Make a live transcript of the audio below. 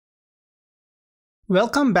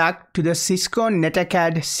Welcome back to the Cisco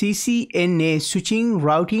NetAcad CCNA Switching,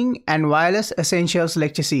 Routing and Wireless Essentials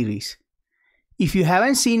lecture series. If you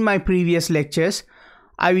haven't seen my previous lectures,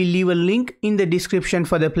 I will leave a link in the description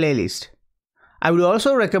for the playlist. I would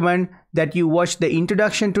also recommend that you watch the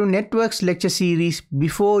Introduction to Networks lecture series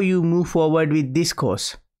before you move forward with this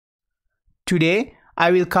course. Today,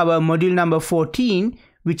 I will cover module number 14,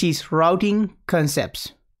 which is Routing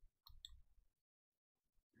Concepts.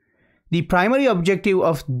 The primary objective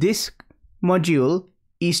of this module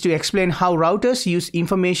is to explain how routers use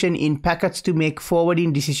information in packets to make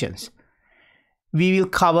forwarding decisions. We will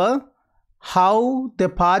cover how the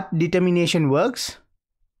path determination works.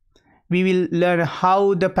 We will learn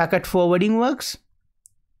how the packet forwarding works.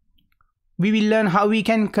 We will learn how we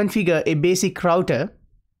can configure a basic router.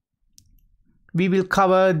 We will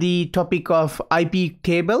cover the topic of IP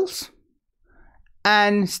tables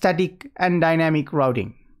and static and dynamic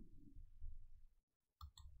routing.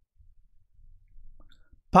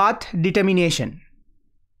 Path determination.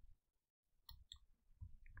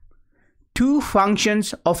 Two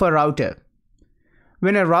functions of a router.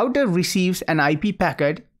 When a router receives an IP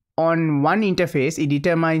packet on one interface, it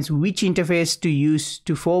determines which interface to use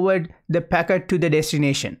to forward the packet to the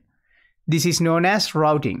destination. This is known as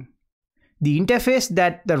routing. The interface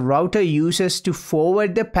that the router uses to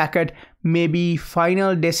forward the packet may be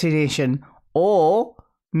final destination or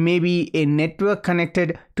maybe a network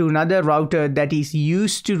connected to another router that is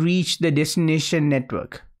used to reach the destination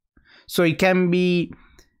network. So it can be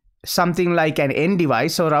something like an end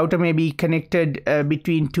device. So router may be connected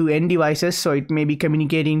between two end devices, so it may be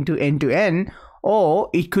communicating to end, or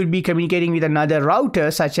it could be communicating with another router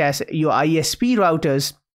such as your ISP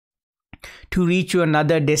routers to reach to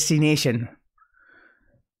another destination.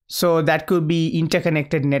 So that could be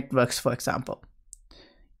interconnected networks, for example.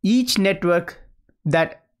 Each network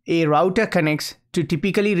that a router connects to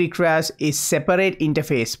typically requires a separate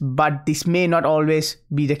interface, but this may not always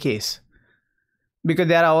be the case because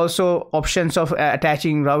there are also options of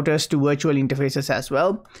attaching routers to virtual interfaces as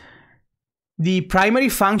well. The primary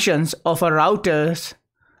functions of a routers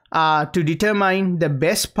are to determine the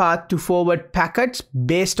best path to forward packets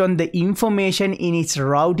based on the information in its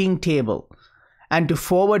routing table and to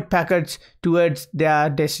forward packets towards their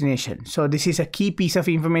destination. So this is a key piece of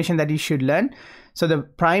information that you should learn. So the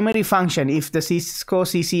primary function, if the Cisco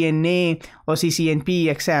CCNA or CCNP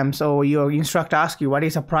exams or your instructor asks you what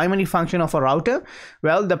is a primary function of a router,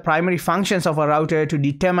 well, the primary functions of a router to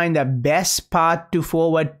determine the best path to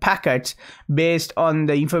forward packets based on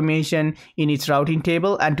the information in its routing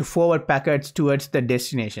table and to forward packets towards the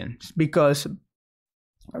destination. Because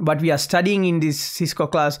what we are studying in this Cisco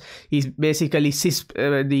class is basically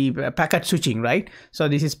the packet switching, right? So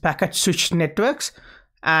this is packet switch networks.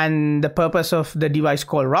 And the purpose of the device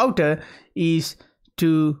called router is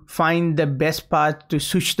to find the best path to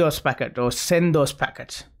switch those packets or send those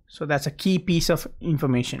packets. So that's a key piece of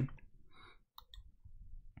information.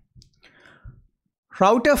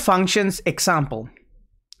 Router functions example.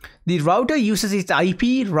 The router uses its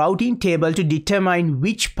IP routing table to determine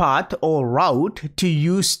which path or route to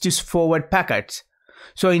use to forward packets.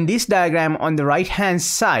 So in this diagram on the right hand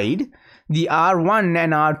side, the R1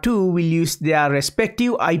 and R2 will use their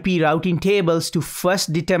respective IP routing tables to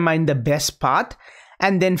first determine the best path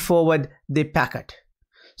and then forward the packet.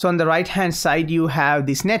 So on the right hand side, you have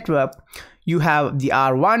this network. You have the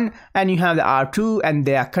R1 and you have the R2, and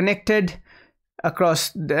they are connected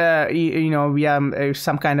across the, via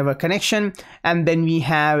some kind of a connection. And then we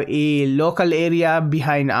have a local area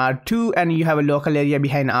behind R2 and you have a local area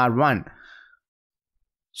behind R1.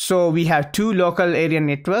 So we have two local area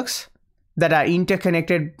networks that are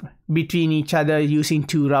interconnected between each other using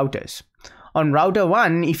two routers. On router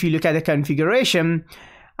 1, if you look at the configuration,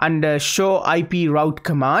 under show IP route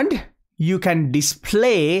command, you can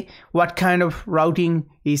display what kind of routing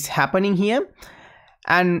is happening here.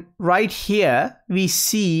 And right here, we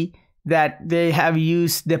see that they have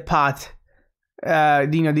used the path.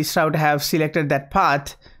 This router have selected that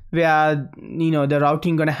path where, the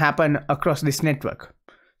routing going to happen across this network.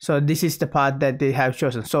 So this is the path that they have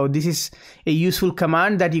chosen. So this is a useful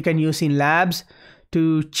command that you can use in labs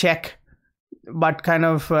to check what kind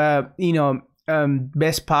of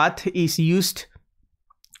best path is used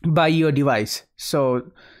by your device.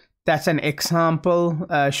 So that's an example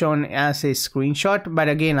shown as a screenshot. But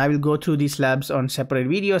again, I will go through these labs on separate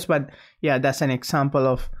videos. But yeah, that's an example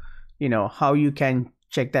of how you can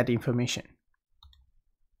check that information.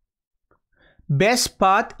 Best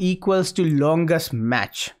path equals to longest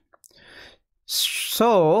match.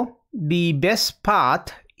 So the best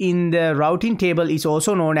path in the routing table is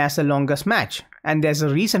also known as the longest match, and there's a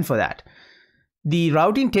reason for that. The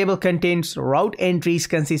routing table contains route entries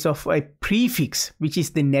consist of a prefix, which is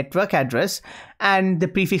the network address, and the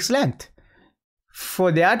prefix length.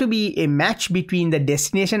 For there to be a match between the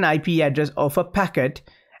destination IP address of a packet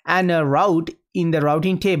and a route in the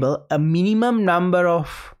routing table, a minimum number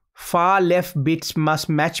of far left bits must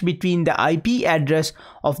match between the IP address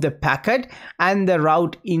of the packet and the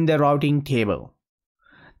route in the routing table.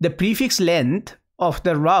 The prefix length of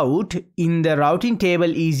the route in the routing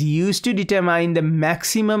table is used to determine the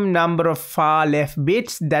maximum number of far left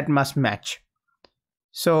bits that must match.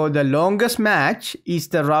 So the longest match is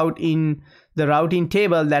the route in the routing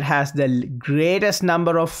table that has the greatest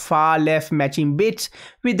number of far left matching bits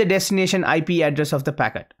with the destination IP address of the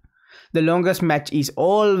packet. The longest match is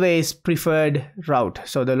always preferred route.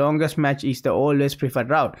 So the longest match is the always preferred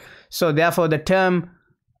route. So therefore the term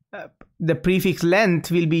the prefix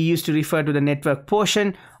length will be used to refer to the network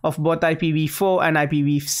portion of both IPv4 and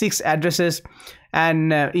IPv6 addresses.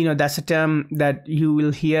 And that's a term that you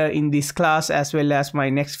will hear in this class as well as my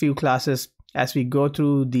next few classes as we go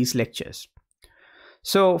through these lectures.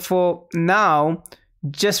 So for now,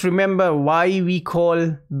 just remember why we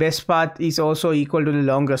call best path is also equal to the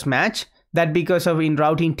longest match. That because of in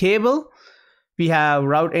routing table, we have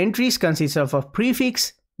route entries consist of a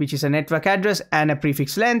prefix, which is a network address, and a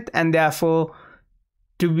prefix length, and therefore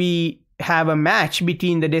to have a match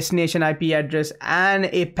between the destination IP address and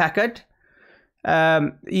a packet,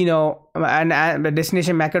 and the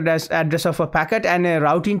destination MAC address of a packet and a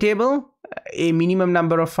routing table, a minimum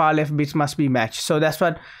number of far left bits must be matched. So that's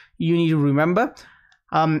what you need to remember.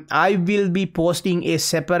 I will be posting a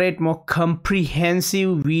separate, more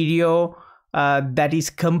comprehensive video that is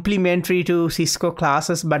complementary to Cisco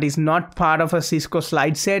classes but is not part of a Cisco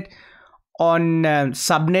slide set on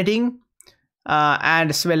subnetting and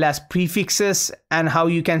as well as prefixes and how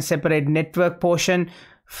you can separate network portion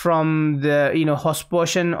from the host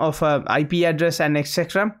portion of a IP address and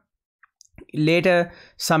etc. later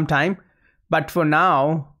sometime. But for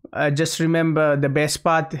now, just remember the best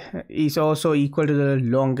path is also equal to the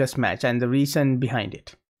longest match and the reason behind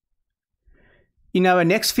it. In our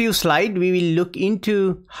next few slides, we will look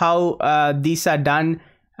into how these are done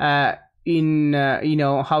in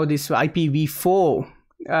how this IPv4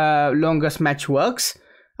 longest match works.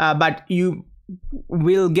 But you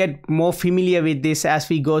will get more familiar with this as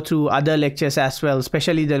we go through other lectures as well,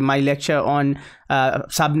 especially my lecture on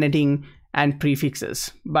subnetting and prefixes.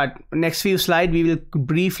 But next few slides, we will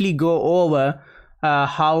briefly go over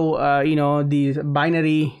how these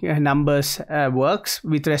binary numbers works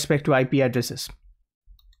with respect to IP addresses.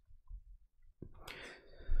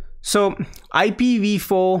 So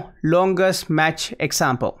IPv4 longest match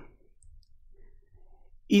example.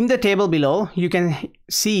 In the table below, you can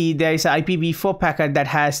see there is an IPv4 packet that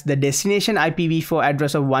has the destination IPv4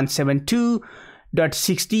 address of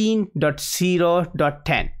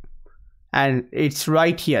 172.16.0.10. And it's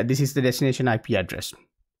right here. This is the destination IP address.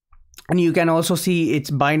 And you can also see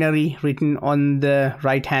its binary written on the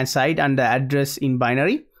right hand side and the address in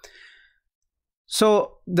binary.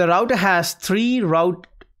 So the router has 3 route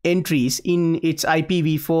entries in its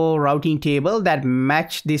IPv4 routing table that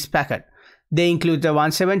match this packet. They include the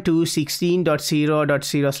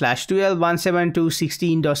 172.16.0.0/12,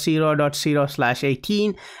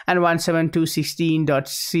 172.16.0.0/18, and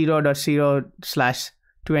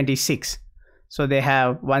 172.16.0.0/26. So they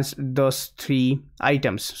have those 3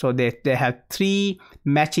 items. So they have 3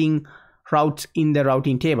 matching routes in the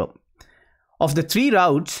routing table. Of the 3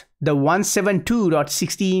 routes, the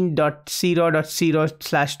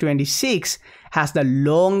 172.16.0.0/26 has the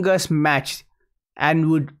longest match and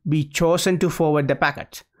would be chosen to forward the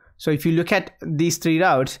packet. So if you look at these 3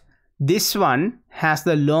 routes, this one has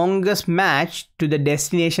the longest match to the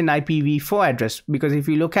destination IPv4 address, because if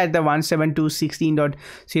you look at the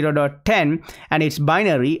 172.16.0.10 and it's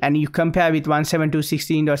binary and you compare with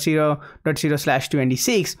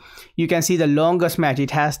 172.16.0.0/26, you can see the longest match.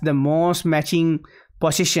 It has the most matching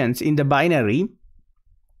positions in the binary,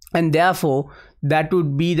 and therefore that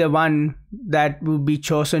would be the one that would be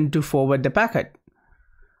chosen to forward the packet.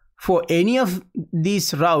 For any of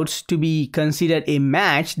these routes to be considered a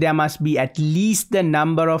match, there must be at least the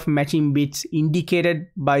number of matching bits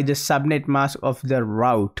indicated by the subnet mask of the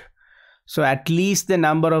route. So at least the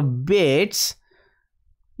number of bits,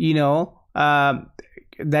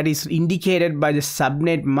 that is indicated by the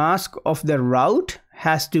subnet mask of the route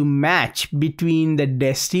has to match between the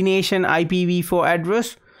destination IPv4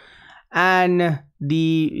 address and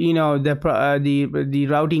the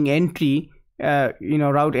routing entry,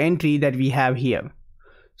 route entry that we have here.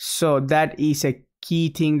 So that is a key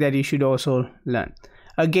thing that you should also learn.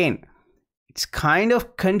 Again, it's kind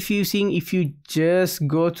of confusing if you just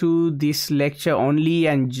go through this lecture only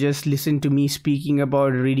and just listen to me speaking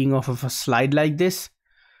about reading off of a slide like this.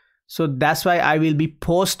 So that's why I will be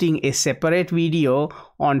posting a separate video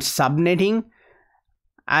on subnetting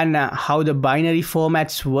and how the binary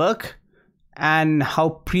formats work and how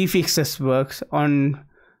prefixes works on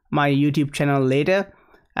my YouTube channel later.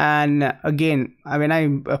 And again, when I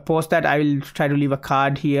post that, I will try to leave a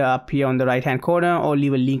card here up here on the right hand corner, or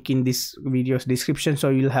leave a link in this video's description, so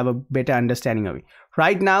you'll have a better understanding of it.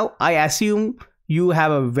 Right now, I assume you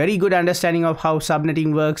have a very good understanding of how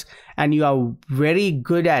subnetting works, and you are very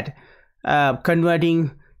good at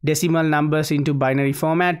converting decimal numbers into binary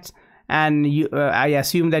formats. And I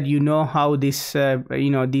assume that you know how this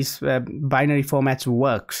these binary formats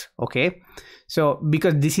works. Okay, so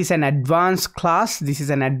because this is an advanced class, this is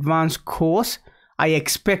an advanced course, I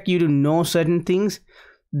expect you to know certain things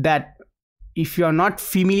that if you're not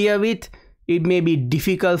familiar with, it may be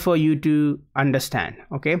difficult for you to understand.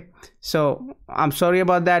 Okay, so I'm sorry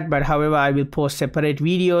about that, but however, I will post separate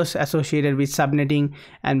videos associated with subnetting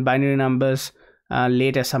and binary numbers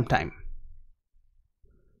later sometime.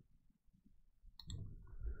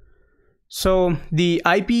 So the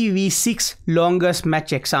IPv6 longest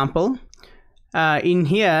match example. In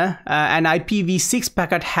here, an IPv6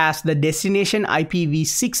 packet has the destination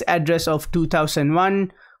IPv6 address of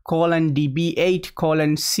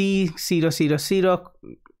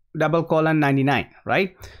 2001:db8:C000:99,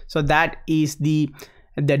 right? So that is the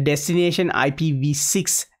destination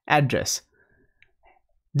IPv6 address.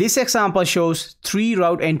 This example shows 3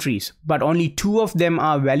 route entries, but only 2 of them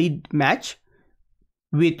are valid match,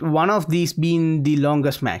 with one of these being the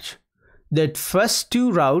longest match. The first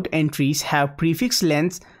 2 route entries have prefix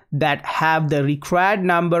lengths that have the required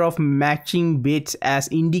number of matching bits as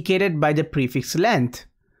indicated by the prefix length.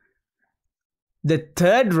 The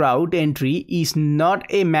third route entry is not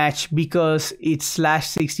a match because its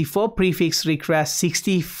 /64 prefix requires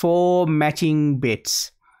 64 matching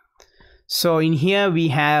bits. So in here we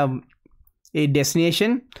have a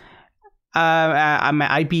destination,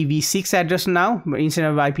 IPv6 address now instead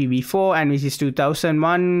of IPv4, and which is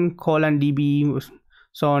 2001:db,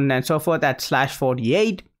 so on and so forth, at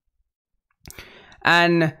 /48.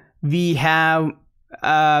 And we have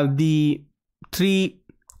the 3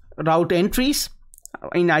 route entries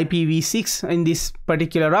in IPv6 in this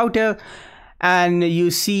particular router, and you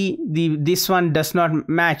see this one does not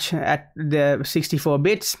match at the 64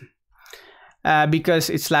 bits because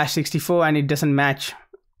it's /64 and it doesn't match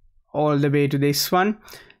all the way to this one.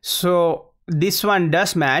 So this one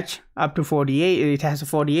does match up to 48. It has a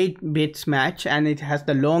 48 bits match, and it has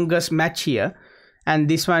the longest match here, and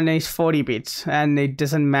this one is 40 bits, and it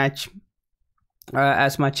doesn't match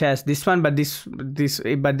as much as this one, but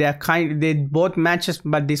but they both matches,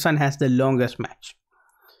 but this one has the longest match.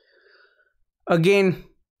 Again,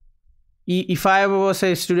 if I was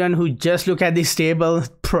a student who just look at this table,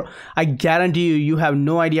 I guarantee you have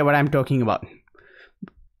no idea what I'm talking about.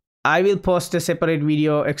 I will post a separate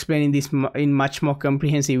video explaining this in much more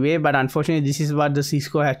comprehensive way, but unfortunately this is what the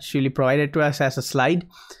Cisco actually provided to us as a slide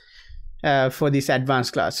for this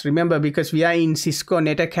advanced class. Remember, because we are in Cisco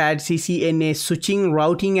NetAcad CCNA Switching,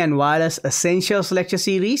 Routing and Wireless Essentials lecture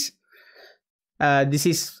series. This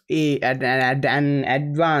is an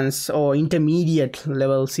advanced or intermediate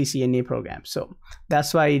level CCNA program. So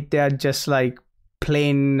that's why they are just like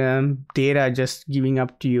plain data just giving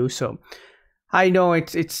up to you. So I know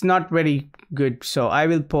it's not very good, so I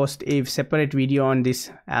will post a separate video on this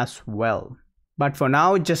as well. But for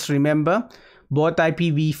now, just remember, both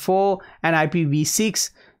IPv4 and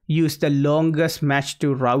IPv6 use the longest match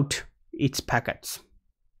to route its packets.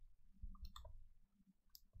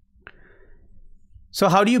 So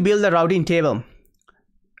how do you build the routing table?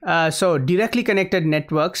 So directly connected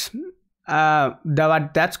networks,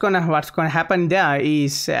 what's gonna happen there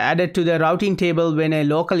is added to the routing table when a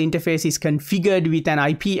local interface is configured with an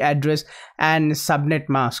IP address and subnet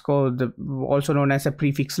mask, or also known as a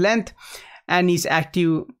prefix length, and is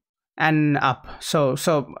active and up. So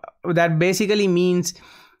that basically means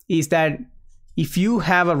is that if you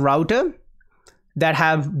have a router that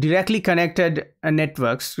have directly connected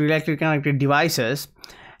networks, directly connected devices,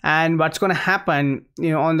 and what's going to happen,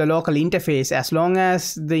 on the local interface, as long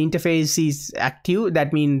as the interface is active,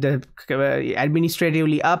 that means the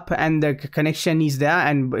administratively up and the connection is there,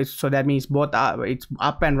 and so that means both are, it's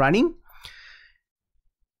up and running,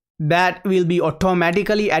 that will be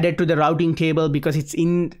automatically added to the routing table because it's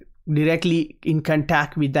directly in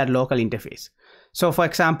contact with that local interface. So for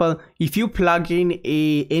example, if you plug in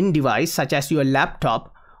a end device such as your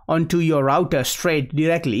laptop onto your router straight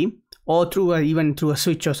directly, or even through a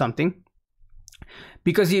switch or something,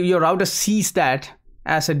 because your router sees that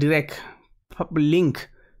as a direct link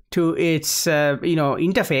to its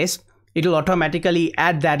interface, it will automatically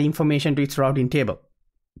add that information to its routing table.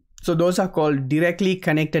 So those are called directly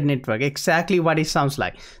connected network. Exactly what it sounds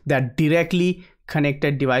like. They're directly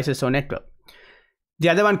connected devices or network. The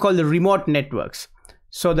other one called the remote networks.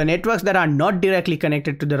 So the networks that are not directly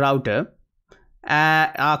connected to the router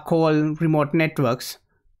are called remote networks.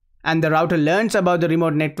 And the router learns about the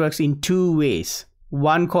remote networks in two ways.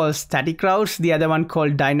 One called static routes, the other one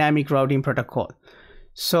called dynamic routing protocol.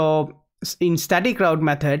 So in static route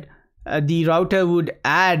method, the router would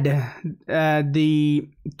add to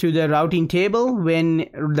the routing table when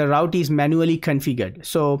the route is manually configured.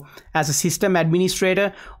 So as a system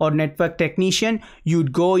administrator or network technician,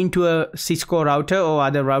 you'd go into a Cisco router or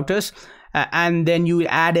other routers, and then you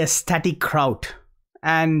add a static route.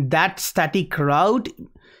 And that static route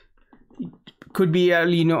could be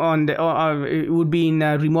it would be in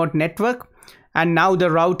a remote network, and now the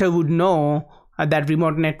router would know that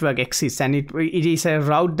remote network exists, and it is a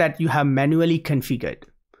route that you have manually configured.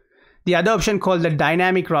 The other option called the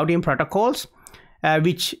dynamic routing protocols,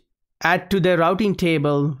 which add to the routing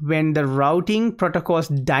table when the routing protocols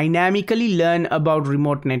dynamically learn about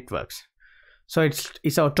remote networks. So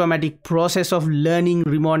it's an automatic process of learning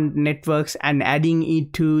remote networks and adding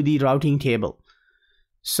it to the routing table.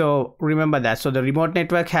 So remember that. So the remote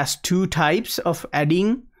network has two types of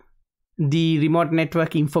adding the remote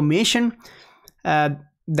network information that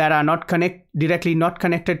are directly not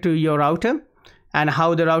connected to your router, and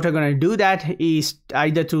how the router going to do that is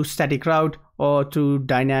either through static route or through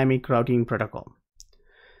dynamic routing protocol.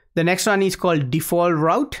 The next one is called default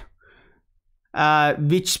route,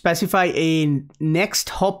 which specify a next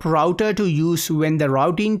hop router to use when the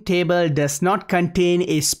routing table does not contain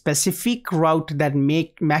a specific route that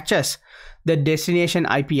matches the destination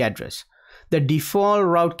IP address. The default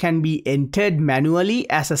route can be entered manually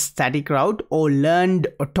as a static route or learned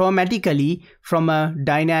automatically from a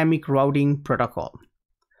dynamic routing protocol.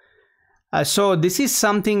 So this is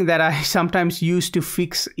something that I sometimes use to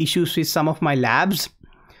fix issues with some of my labs,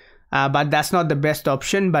 but that's not the best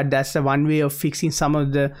option, but that's the one way of fixing some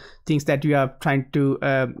of the things that you are trying to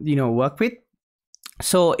work with.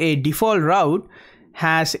 So a default route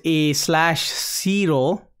has a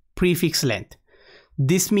 /0 prefix length.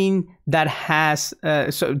 This means that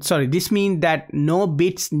no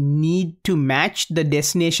bits need to match the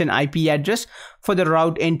destination IP address for the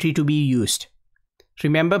route entry to be used.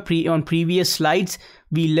 Remember, on previous slides,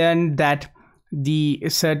 we learned that the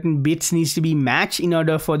certain bits needs to be matched in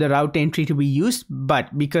order for the route entry to be used.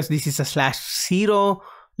 But because this is a /0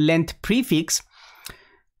 length prefix,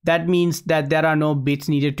 that means that there are no bits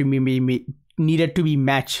needed to be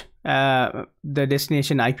matched the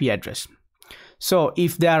destination IP address. So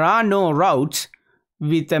if there are no routes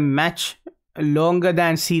with a match longer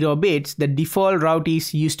than 0 bits, the default route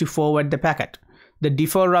is used to forward the packet. The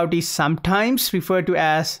default route is sometimes referred to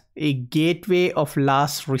as a gateway of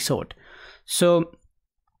last resort. So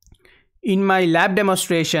in my lab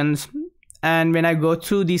demonstrations and when I go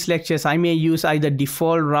through these lectures, I may use either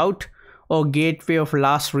default route or gateway of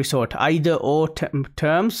last resort, either or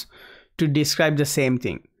terms to describe the same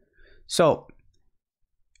thing. So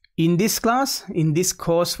in this class, in this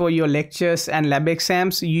course for your lectures and lab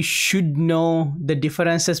exams, you should know the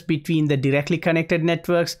differences between the directly connected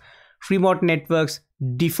networks, remote networks,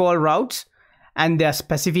 default routes, and their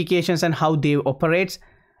specifications and how they operate.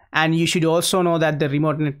 And you should also know that the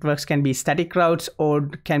remote networks can be static routes or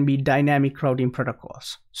can be dynamic routing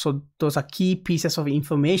protocols. So those are key pieces of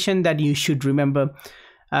information that you should remember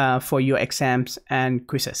for your exams and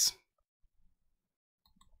quizzes.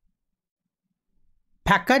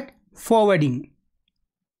 Packet forwarding.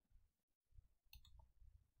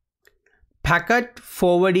 Packet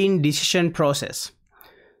forwarding decision process.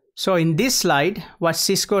 So in this slide, what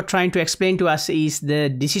Cisco trying to explain to us is the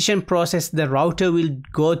decision process the router will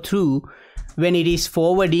go through when it is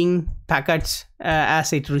forwarding packets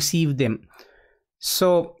as it receives them.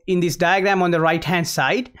 So in this diagram on the right hand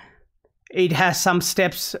side, it has some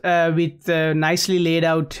steps with a nicely laid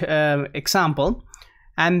out example.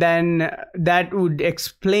 And then that would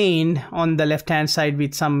explain on the left hand side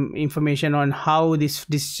with some information on how this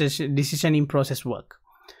decisioning process works.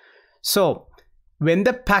 So when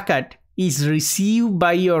the packet is received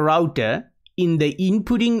by your router in the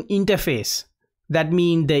inputting interface, that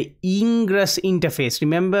means the ingress interface.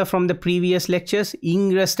 Remember from the previous lectures,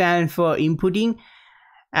 ingress stands for inputting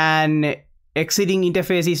and exiting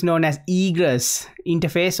interface is known as egress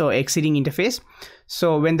interface or exiting interface.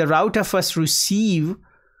 So when the router first receives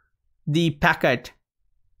the packet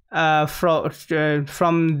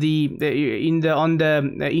from the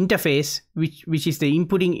interface, which is the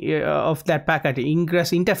inputting of that packet,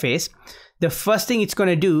 ingress interface, the first thing it's going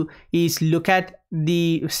to do is look at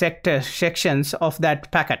the sections of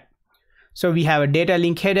that packet. So we have a data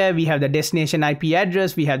link header, we have the destination IP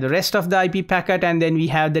address, we have the rest of the IP packet, and then we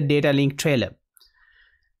have the data link trailer.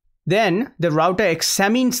 Then the router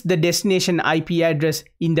examines the destination IP address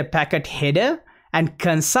in the packet header and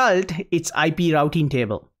consult its IP routing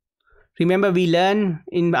table. Remember, we learned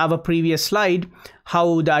in our previous slide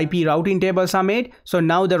how the IP routing tables are made. So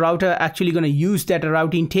now the router actually going to use that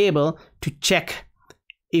routing table to check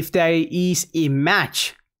if there is a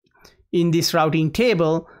match in this routing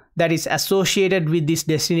table that is associated with this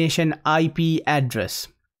destination IP address.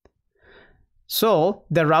 So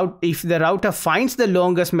if the router finds the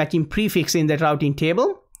longest matching prefix in the routing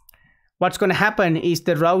table, what's going to happen is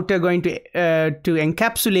the router going to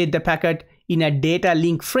encapsulate the packet in a data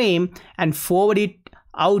link frame and forward it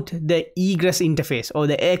out the egress interface or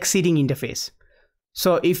the exiting interface.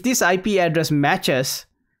 So if this IP address matches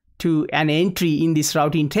to an entry in this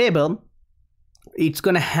routing table, it's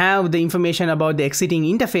going to have the information about the exiting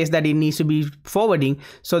interface that it needs to be forwarding.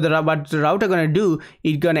 So what the router going to do,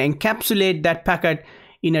 it's going to encapsulate that packet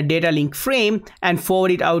in a data link frame and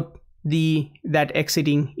forward it out that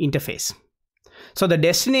exiting interface. So the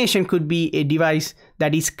destination could be a device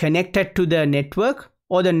that is connected to the network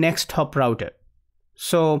or the next hop router.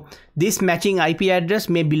 So this matching IP address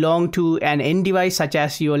may belong to an end device such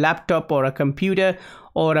as your laptop or a computer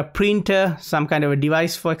or a printer, some kind of a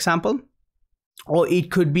device, for example. Or it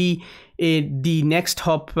could be the next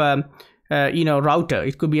hop router.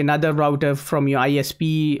 It could be another router from your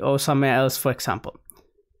ISP or somewhere else, for example.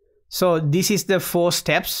 So this is the 4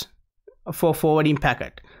 steps for forwarding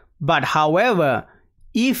packet. But however,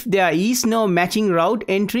 if there is no matching route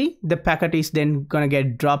entry, the packet is then going to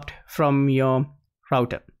get dropped from your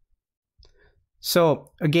router.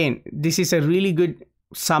 So again, this is a really good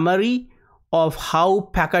summary of how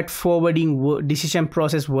packet forwarding decision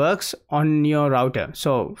process works on your router.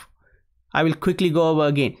 So I will quickly go over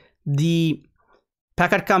again. The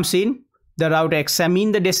packet comes in, the router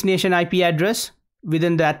examines the destination IP address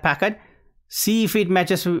within that packet, see if it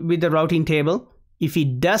matches with the routing table. If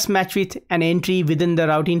it does match with an entry within the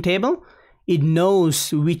routing table, it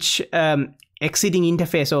knows which exiting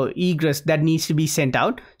interface or egress that needs to be sent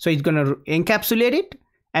out. So it's going to encapsulate it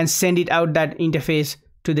and send it out that interface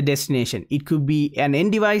to the destination. It could be an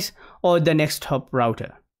end device or the next hop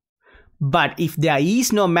router. But if there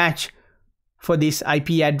is no match for this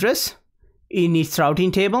IP address in its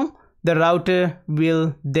routing table, the router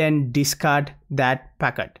will then discard that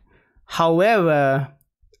packet. However,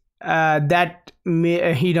 that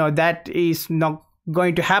is not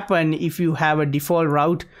going to happen if you have a default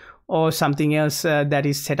route or something else that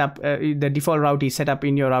is set up. The default route is set up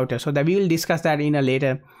in your router. So that we will discuss that in a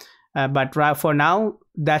later. But for now,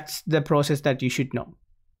 that's the process that you should know.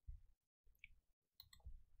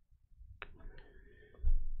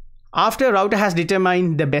 After a router has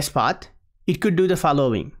determined the best path, it could do the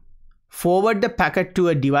following. Forward the packet to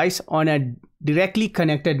a device on a directly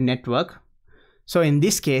connected network. So in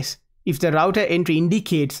this case, if the router entry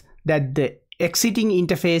indicates that the exiting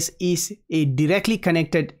interface is a directly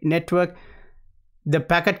connected network, the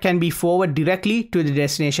packet can be forwarded directly to the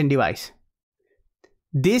destination device.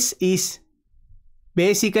 This is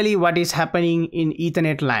basically what is happening in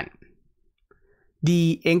Ethernet LAN.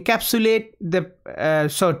 To encapsulate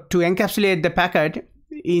the packet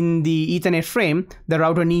in the Ethernet frame, the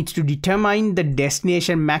router needs to determine the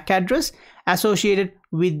destination MAC address associated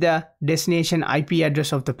with the destination IP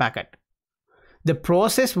address of the packet. The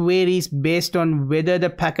process varies based on whether the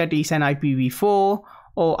packet is an IPv4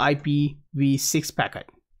 or IPv6 packet.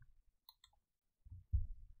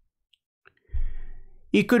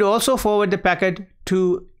 It could also forward the packet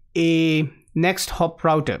to a next hop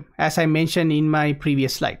router, as I mentioned in my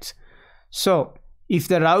previous slides. So if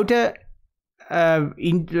the router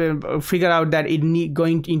figure out that it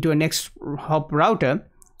going into a next hop router,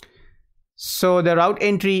 so the route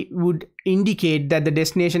entry would indicate that the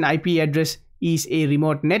destination IP address is a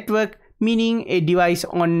remote network, meaning a device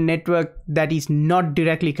on network that is not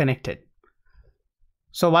directly connected.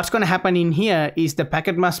 So what's going to happen in here is the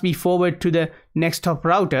packet must be forwarded to the next hop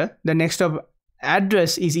router. The next hop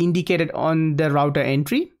address is indicated on the route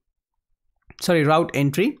entry. So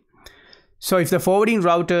if the forwarding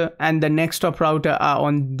router and the next hop router are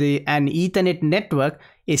on an Ethernet network,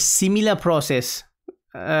 a similar process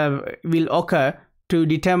will occur to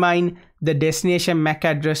determine the destination MAC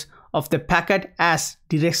address of the packet as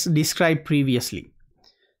described previously.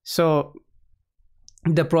 So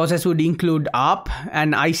The process would include ARP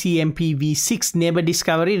and ICMP v6 neighbor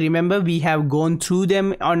discovery. Remember, we have gone through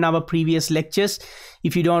them on our previous lectures.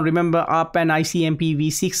 If you don't remember ARP and ICMP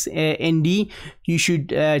v6 ND, you should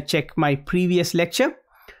check my previous lecture.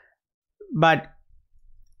 But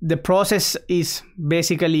the process is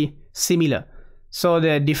basically similar. So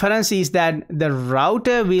the difference is that the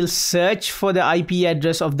router will search for the IP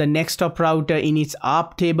address of the next hop router in its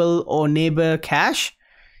ARP table or neighbor cache,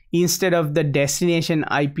 instead of the destination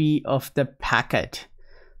IP of the packet.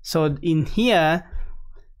 So in here,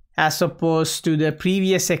 as opposed to the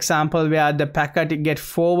previous example where the packet gets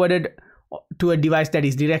forwarded to a device that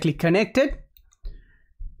is directly connected,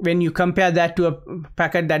 when you compare that to a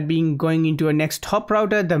packet that being going into a next hop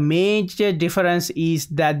router, the major difference is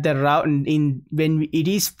that the when it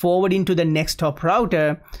is forwarding to the next hop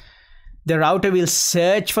router, the router will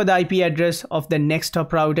search for the IP address of the next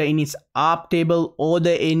hop router in its ARP table or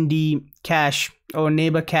the ND cache or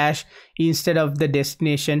neighbor cache, instead of the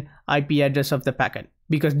destination IP address of the packet.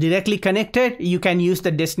 Because directly connected, you can use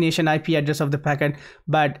the destination IP address of the packet,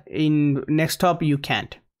 but in next hop you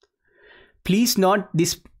can't. Please note,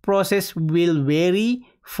 this process will vary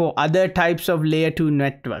for other types of layer 2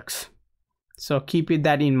 networks. So keep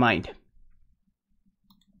that in mind.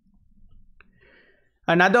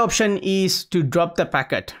 Another option is to drop the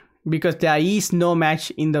packet, because there is no match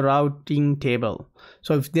in the routing table.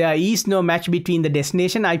 So if there is no match between the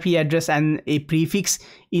destination IP address and a prefix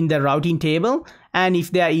in the routing table, and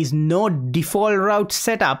if there is no default route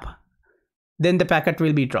setup, then the packet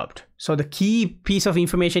will be dropped. So the key piece of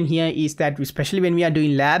information here is that, especially when we are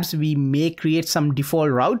doing labs, we may create some default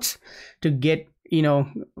routes to get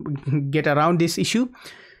around this issue.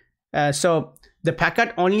 So the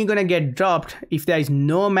packet only gonna get dropped if there is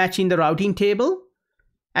no match in the routing table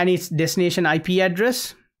and its destination IP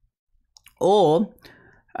address, or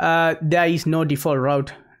there is no default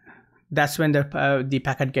route. That's when the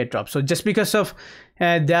packet get dropped. So just because of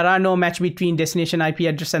there are no match between destination IP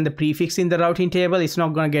address and the prefix in the routing table, it's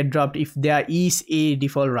not gonna get dropped if there is a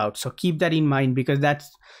default route. So keep that in mind, because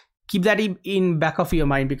keep that in back of your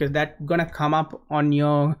mind, because that's gonna come up on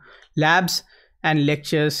your labs and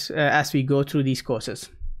lectures as we go through these courses.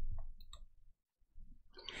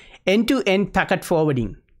 End-to-end packet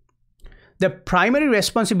forwarding. The primary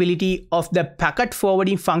responsibility of the packet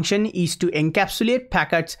forwarding function is to encapsulate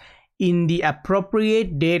packets in the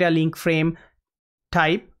appropriate data link frame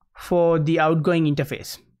type for the outgoing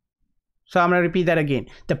interface. So I'm going to repeat that again.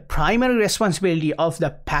 The primary responsibility of the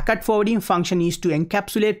packet forwarding function is to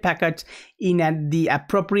encapsulate packets in the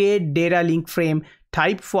appropriate data link frame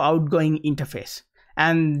type for outgoing interface.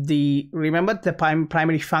 And remember, the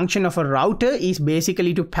primary function of a router is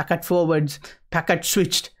basically to packet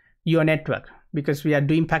switched your network, because we are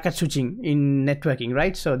doing packet switching in networking,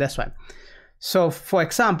 right? So that's why. So for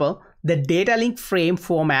example, the data link frame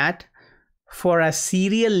format for a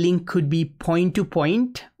serial link could be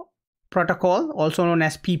point-to-point protocol, also known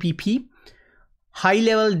as PPP,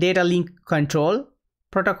 high-level data link control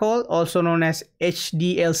protocol, also known as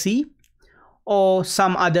HDLC, or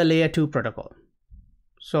some other layer 2 protocol.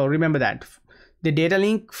 So remember that the data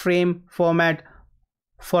link frame format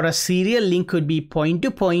for a serial link could be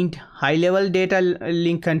point-to-point, high-level data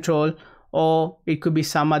link control, or it could be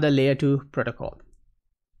some other layer 2 protocol.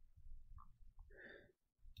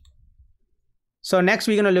 So next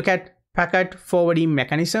we're going to look at packet forwarding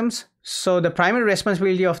mechanisms. So the primary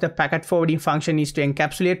responsibility of the packet forwarding function is to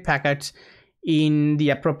encapsulate packets in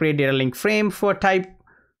the appropriate data link frame for type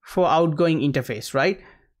for outgoing interface, right?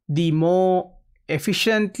 The more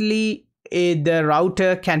efficiently the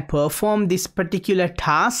router can perform this particular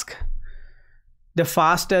task, the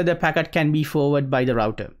faster the packet can be forwarded by the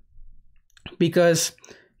router. Because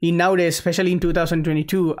nowadays, especially in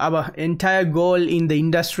 2022, our entire goal in the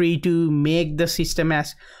industry to make the system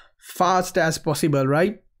as fast as possible,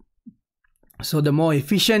 right? So the more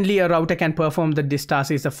efficiently a router can perform this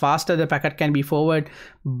task is the faster the packet can be forwarded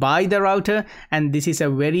by the router. And this is a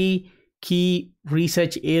very key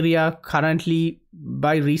research area currently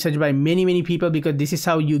by many people, because this is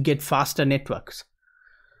how you get faster networks.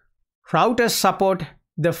 Routers support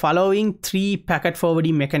the following 3 packet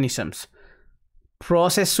forwarding mechanisms: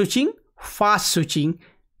 process switching, fast switching,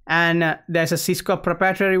 and there's a Cisco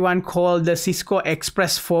proprietary one called the Cisco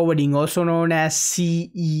Express Forwarding, also known as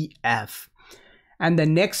CEF. And the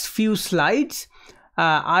next few slides,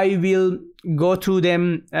 I will go through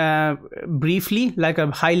them briefly, like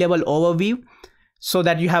a high-level overview, so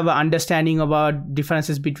that you have an understanding about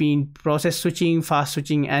differences between process switching, fast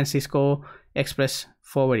switching, and Cisco Express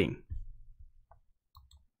Forwarding.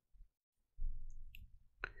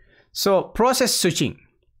 So process switching.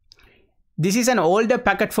 This is an older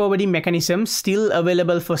packet forwarding mechanism still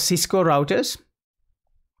available for Cisco routers.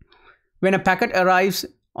 When a packet arrives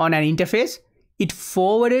on an interface, it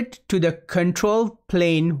forwarded to the control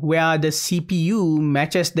plane where the CPU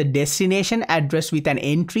matches the destination address with an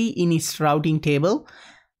entry in its routing table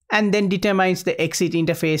and then determines the exit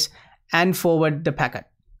interface and forward the packet.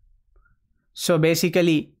 So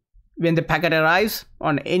basically, when the packet arrives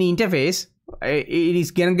on any interface, it is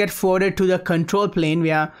going to get forwarded to the control plane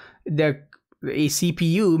where the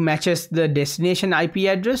CPU matches the destination IP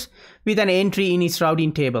address with an entry in its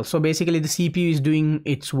routing table. So basically, the CPU is doing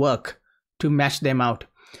its work to match them out.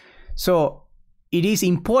 So it is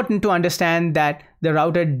important to understand that the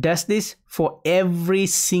router does this for every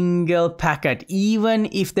single packet, even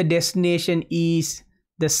if the destination is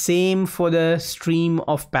the same for the stream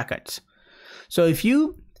of packets. So if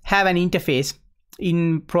you have an interface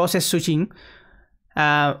in process switching,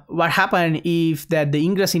 what happens if that the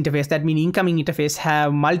ingress interface, that means incoming interface,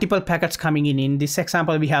 have multiple packets coming in. In this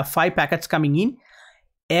example, we have 5 packets coming in.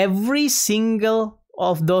 Every single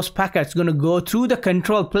of those packets going to go through the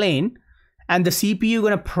control plane, and the CPU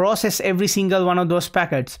going to process every single one of those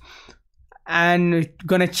packets and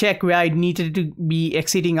going to check where it needed to be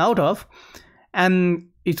exiting out of, and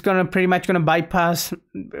it's going to pretty much going to bypass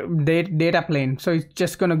data plane. So it's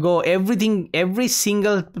just going to go every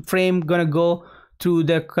single frame going to go through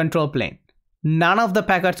the control plane. None of the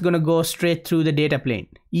packets going to go straight through the data plane.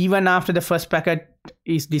 Even after the first packet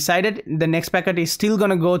is decided, the next packet is still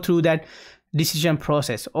going to go through that decision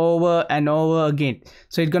process over and over again.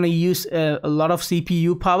 So it's going to use a lot of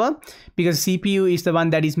CPU power, because CPU is the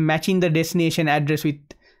one that is matching the destination address with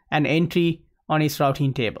an entry on its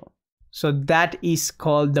routing table. So that is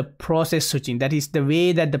called the process switching. That is the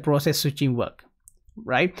way that the process switching works,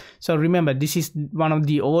 right? So remember, this is one of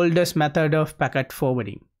the oldest method of packet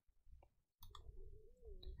forwarding.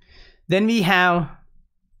 Then we have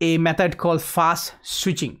a method called fast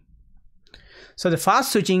switching. So the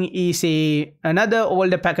fast switching is another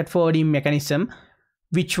older packet forwarding mechanism,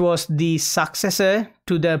 which was the successor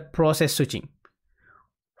to the process switching.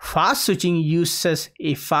 Fast switching uses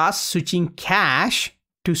a fast switching cache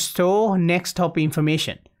to store next hop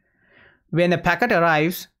information. When a packet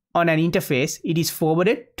arrives on an interface, it is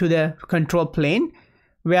forwarded to the control plane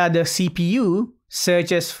where the CPU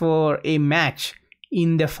searches for a match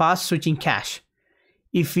in the fast switching cache.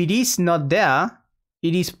 If it is not there,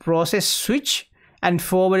 it is process switched and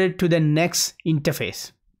forwarded to the next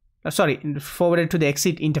interface. Forwarded to the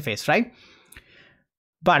exit interface, right?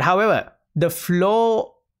 But however, the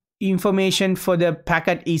flow information for the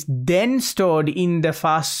packet is then stored in the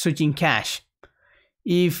fast switching cache.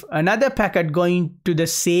 If another packet going to the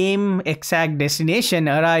same exact destination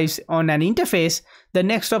arrives on an interface, the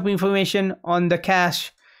next hop information on the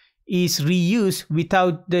cache is reused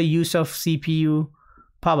without the use of CPU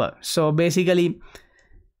power. So basically,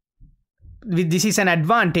 this is an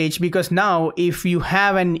advantage, because now if you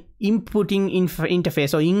have an inputting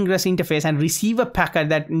interface or ingress interface and receive a packet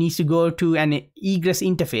that needs to go to an egress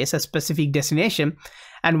interface, a specific destination,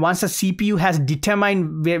 and once the CPU has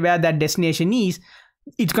determined where that destination is,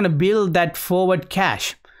 it's going to build that forward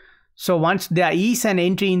cache. So once there is an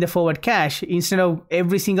entry in the forward cache, instead of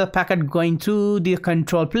every single packet going through the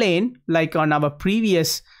control plane, like on our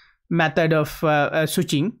previous method of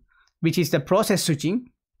switching, which is the process switching,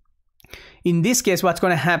 in this case, what's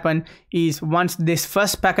going to happen is once this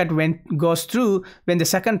first packet goes through, when the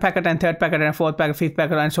second packet and third packet and fourth packet, fifth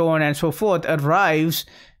packet, and so on and so forth arrives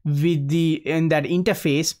in that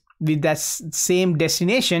interface with that same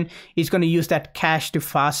destination, it's going to use that cache to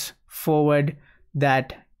fast forward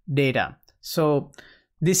that data. So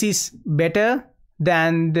this is better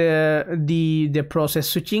than the process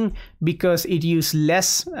switching, because it uses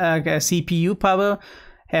less CPU power,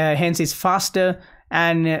 hence it's faster,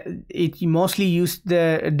 and it mostly uses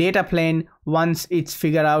the data plane once it's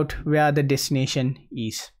figured out where the destination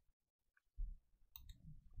is.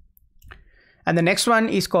 And the next one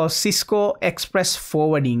is called Cisco Express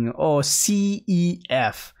Forwarding, or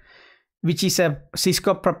CEF, which is a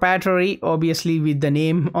Cisco proprietary. Obviously, with the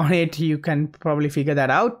name on it, you can probably figure that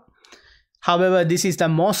out. However, this is the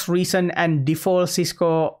most recent and default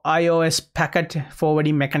Cisco iOS packet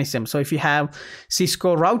forwarding mechanism. So if you have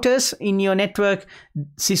Cisco routers in your network,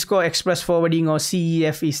 Cisco Express Forwarding, or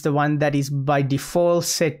CEF, is the one that is by default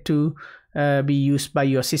set to be used by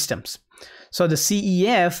your systems. So the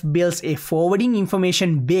CEF builds a forwarding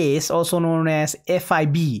information base, also known as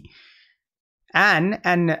FIB, and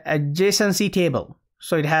an adjacency table.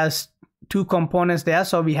 So it has two components there.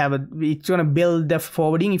 So we have it's going to build the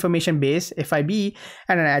forwarding information base, FIB,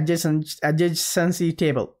 and an adjacency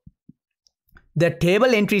table. The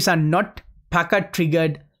table entries are not packet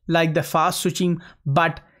triggered like the fast switching,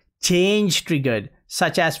 but change triggered,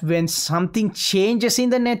 such as when something changes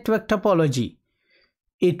in the network topology,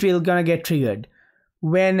 it will gonna get triggered.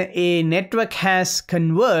 When a network has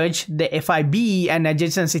converged, the FIB and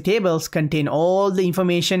adjacency tables contain all the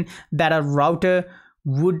information that a router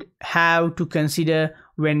would have to consider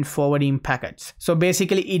when forwarding packets. So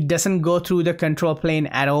basically it doesn't go through the control plane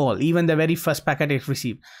at all, even the very first packet it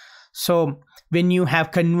received. So when you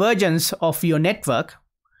have convergence of your network,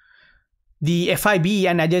 the FIB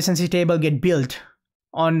and adjacency table get built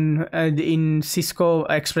on in Cisco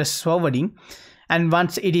Express forwarding, and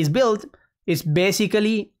once it is built, it's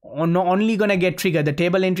basically only gonna get triggered. The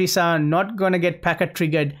table entries are not gonna get packet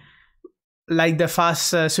triggered like the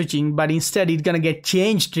fast switching, but instead it's gonna get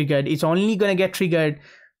change triggered. It's only gonna get triggered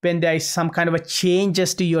when there is some kind of a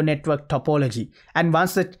changes to your network topology. And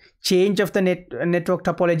once the change of the network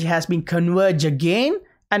topology has been converged again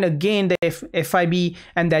and again, the FIB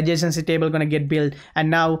and the adjacency table going to get built. And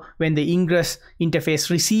now when the ingress interface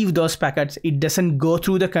receives those packets, it doesn't go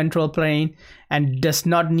through the control plane and does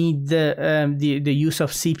not need the use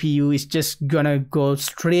of CPU. It's just going to go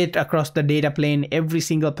straight across the data plane, every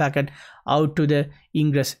single packet out to the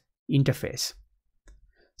ingress interface.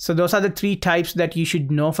 So those are the three types that you should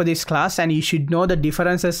know for this class, and you should know the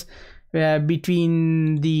differences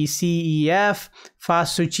between the CEF,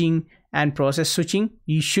 fast switching, and process switching.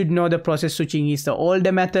 You should know the process switching is the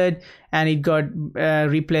older method and it got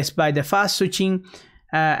replaced by the fast switching,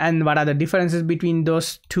 and what are the differences between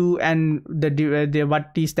those two, and what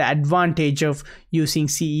is the advantage of using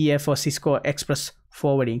CEF or Cisco Express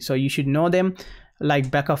forwarding. So you should know them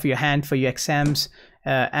like back of your hand for your exams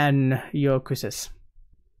and your quizzes.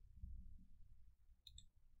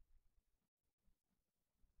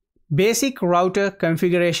 Basic router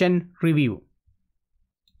configuration review.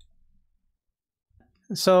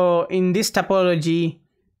 So in this topology,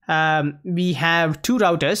 we have two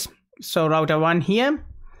routers. So router 1 here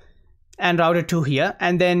and router 2 here.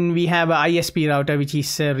 And then we have a ISP router, which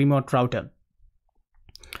is a remote router.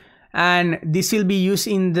 And this will be used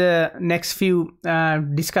in the next few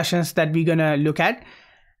discussions that we're gonna look at.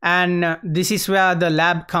 And this is where the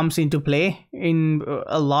lab comes into play in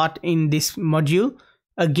a lot in this module.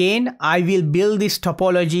 Again, I will build this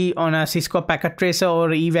topology on a Cisco Packet Tracer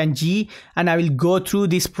or even G, and I will go through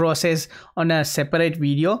this process on a separate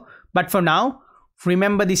video. But for now,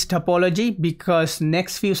 remember this topology because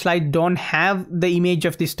next few slides don't have the image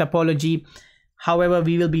of this topology. However,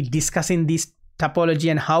 we will be discussing this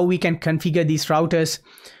topology and how we can configure these routers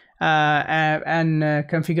and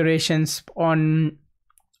configurations on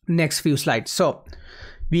next few slides. So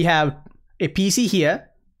we have a PC here,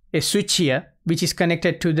 a switch here, which is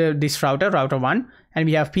connected to this router 1, and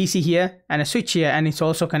we have PC here and a switch here, and it's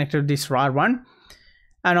also connected to this R1.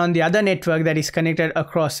 And on the other network that is connected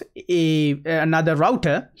across another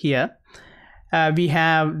router here, we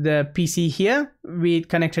have the PC here, we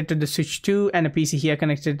connected to the switch 2, and a PC here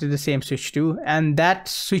connected to the same switch 2, and that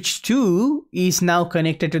switch 2 is now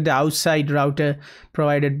connected to the outside router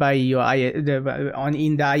provided by your in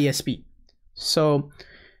the ISP. So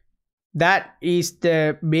that is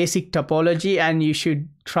the basic topology, and you should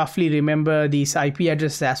roughly remember these IP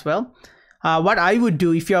addresses as well. What I would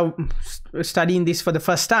do if you're studying this for the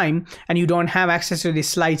first time and you don't have access to this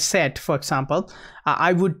slide set, for example,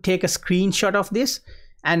 I would take a screenshot of this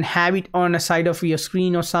and have it on a side of your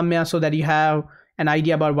screen or somewhere so that you have an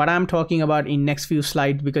idea about what I'm talking about in next few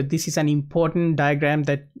slides, because this is an important diagram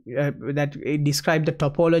that describes the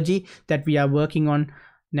topology that we are working on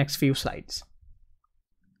next few slides.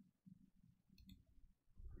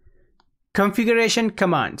 Configuration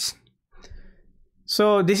commands.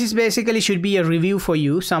 So this is basically should be a review for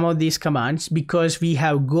you, some of these commands, because we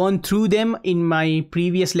have gone through them in my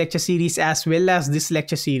previous lecture series as well as this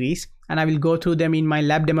lecture series, and I will go through them in my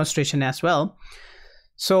lab demonstration as well.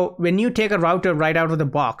 So when you take a router right out of the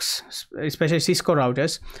box, especially Cisco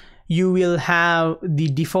routers, you will have the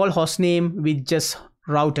default host name with just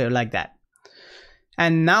router like that.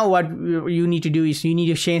 And now what you need to do is you need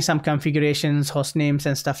to change some configurations, host names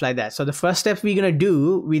and stuff like that. So the first step we're going to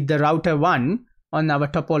do with the router 1 on our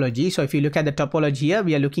topology. So if you look at the topology here,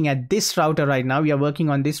 we are looking at this router right now. We are working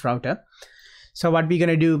on this router. So what we're going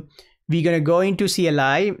to do, we're going to go into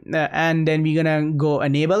CLI and then we're going to go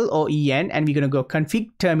enable or EN, and we're going to go config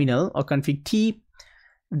terminal or config T.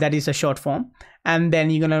 That is a short form. And then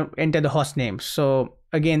you're going to enter the host name. So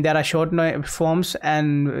again, there are short forms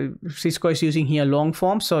and Cisco is using here long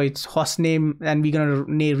form. So it's host name, and we're going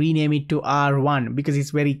to rename it to R1 because it's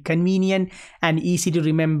very convenient and easy to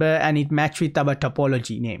remember, and it matches with our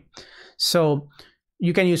topology name. So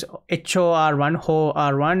you can use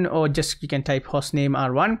HOR1 or just you can type hostname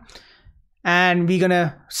R1, and we're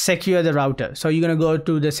gonna secure the router. So you're gonna go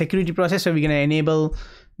to the security process. So we're gonna enable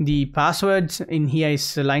the passwords. In here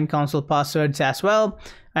is line console passwords as well,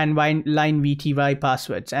 and line VTY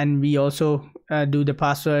passwords, and we also do the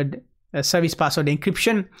password service password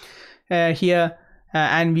encryption here,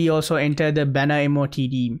 and we also enter the banner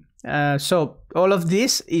MOTD. So all of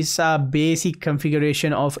this is a basic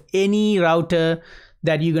configuration of any router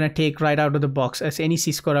that you're gonna take right out of the box, as any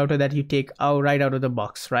Cisco router that you take out right out of the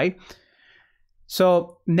box, right?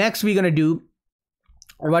 So next we're gonna do,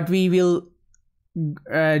 what we will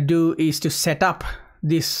do is to set up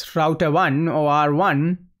this router 1 or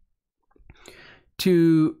R1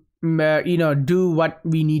 to do what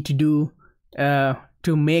we need to do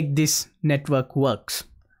to make this network works,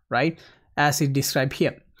 right, as it described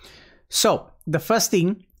here. So the first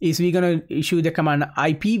thing is we're going to issue the command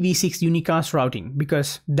IPv6 unicast routing,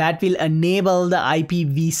 because that will enable the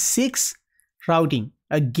IPv6 routing.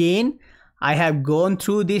 Again, I have gone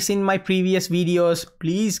through this in my previous videos.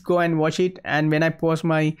 Please go and watch it, and when I post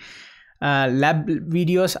my lab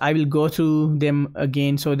videos, I will go through them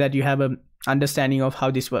again so that you have an understanding of how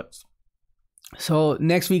this works. So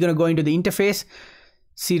next we're going to go into the interface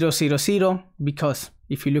 000, because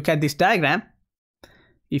if you look at this diagram,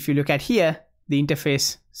 if you look at here, the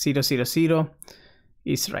interface 000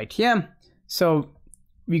 is right here. So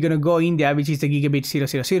we're going to go in there, which is the gigabit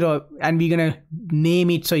 000, and we're going to name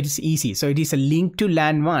it so it's easy. So it is a link to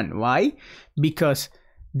LAN 1. Why? Because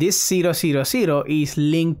this 000 is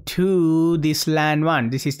linked to this LAN 1.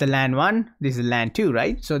 This is the LAN 1, this is LAN 2,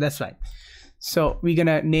 right? So that's right. So we're going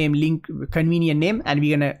to name link convenient name, and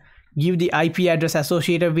we're going to give the IP address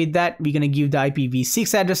associated with that. We're going to give the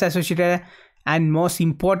IPv6 address associated. And most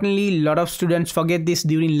importantly, a lot of students forget this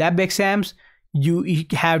during lab exams. You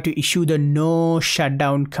have to issue the no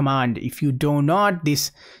shutdown command. If you do not,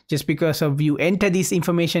 this, just because of you enter this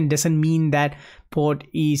information doesn't mean that port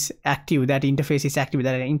is active, that interface is active.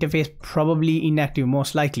 That interface probably inactive,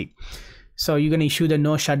 most likely. So you're going to issue the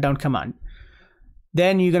no shutdown command.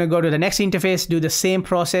 Then you're going to go to the next interface, do the same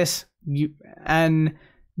process, you're going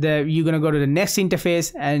to go to the next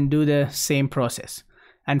interface and do the same process.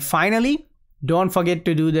 And finally, don't forget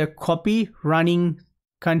to do the copy running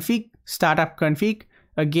config, startup config.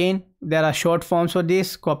 Again, there are short forms for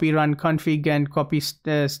this, copy run config and copy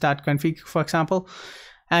start config, for example.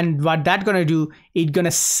 And what that's going to do, it's going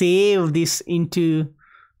to save this into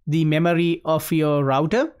the memory of your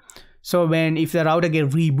router. So if the router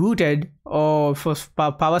gets rebooted or for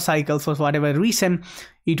power cycle for whatever reason,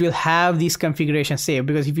 it will have this configuration saved.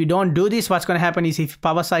 Because if you don't do this, what's going to happen is if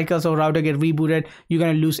power cycles or router get rebooted, you're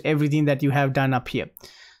going to lose everything that you have done up here.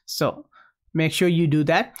 So make sure you do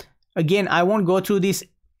that. Again, I won't go through this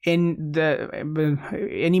in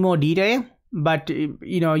any more detail, but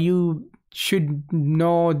you should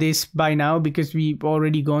know this by now, because we've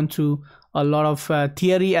already gone through a lot of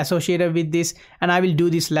theory associated with this, and I will do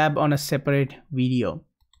this lab on a separate video.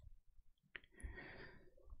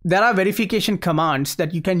 There are verification commands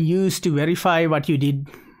that you can use to verify what you did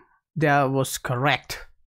there was correct.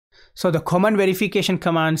 So the common verification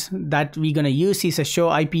commands that we're going to use is a show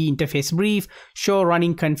IP interface brief, show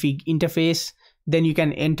running config interface. Then you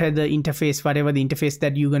can enter the interface, whatever the interface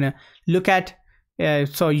that you're going to look at.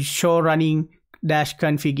 So you show running dash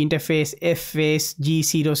config interface fface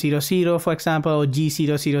G000, for example, or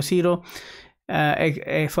G000.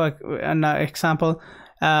 For an example,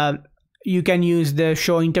 you can use the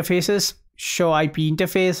show interfaces, show IP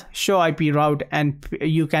interface, show IP route, and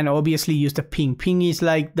you can obviously use the ping. Ping is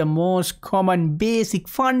like the most common, basic,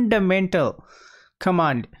 fundamental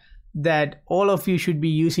command that all of you should be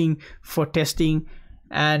using for testing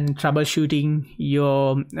and troubleshooting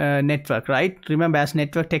your network, right? Remember, as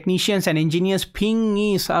network technicians and engineers, ping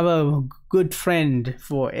is our good friend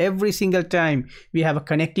for every single time we have a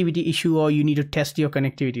connectivity issue or you need to test your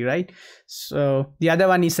connectivity, right? So the other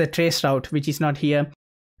one is a trace route, which is not here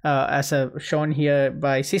as shown here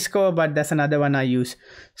by Cisco, but that's another one I use.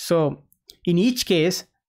 So in each case,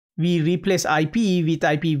 we replace IP with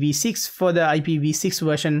IPv6 for the IPv6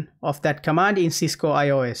 version of that command in Cisco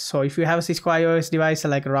IOS. So if you have a Cisco IOS device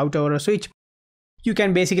like a router or a switch, you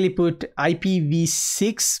can basically put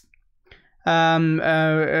IPv6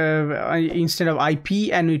 instead of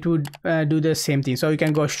IP, and it would do the same thing. So you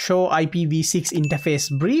can go show IPv6 interface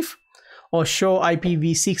brief, or show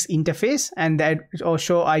IPv6 interface, and that, or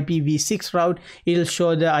show IPv6 route. It'll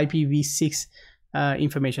show the IPv6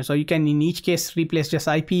 information. So you can in each case replace just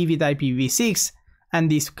IP with IPv6, and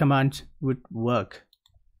these commands would work.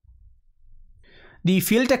 The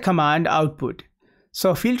filter command output.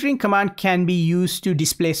 So filtering command can be used to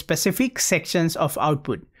display specific sections of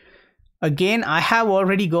output. Again, I have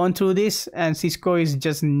already gone through this, and Cisco is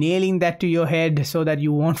just nailing that to your head so that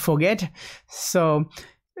you won't forget. So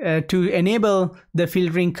to enable the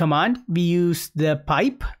filtering command, we use the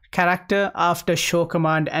pipe character after show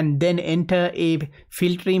command and then enter a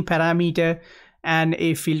filtering parameter and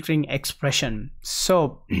a filtering expression.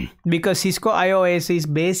 So because Cisco iOS is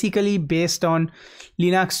basically based on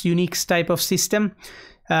Linux Unix type of system,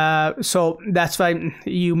 so that's why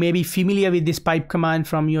you may be familiar with this pipe command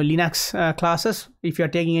from your Linux classes. If you're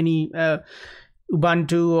taking any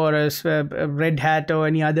Ubuntu or a Red Hat or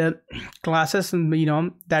any other classes,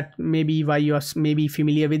 that may be why you're maybe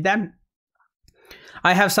familiar with them.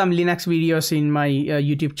 I have some Linux videos in my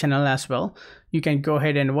YouTube channel as well. You can go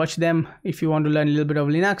ahead and watch them if you want to learn a little bit of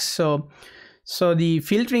Linux. So the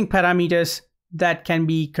filtering parameters that can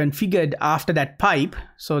be configured after that pipe,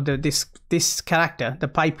 so this character, the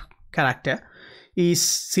pipe character, is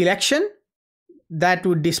selection that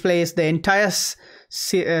would display the entire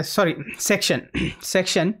section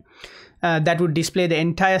that would display the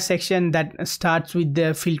entire section that starts with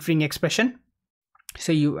the filtering expression.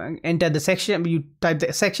 So you enter the section, you type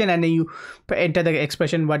the section, and then you enter the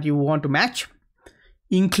expression what you want to match.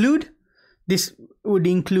 Include, this would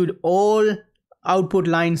include all output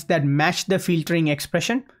lines that match the filtering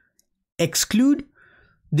expression. Exclude,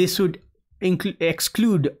 this would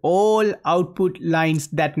exclude all output lines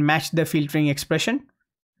that match the filtering expression.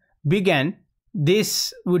 Begin,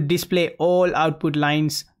 this would display all output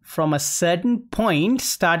lines from a certain point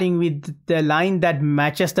starting with the line that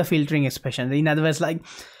matches the filtering expression. In other words, like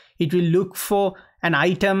it will look for an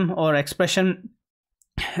item or expression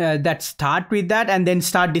that start with that and then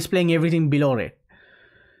start displaying everything below it.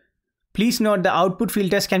 Please note the output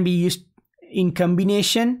filters can be used in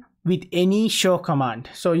combination with any show command.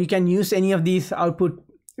 So you can use any of these output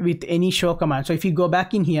with any show command. So if you go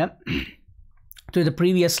back in here to the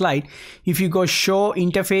previous slide, if you go show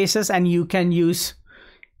interfaces, and you can use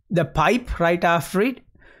the pipe right after it,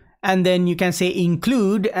 and then you can say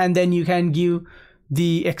include, and then you can give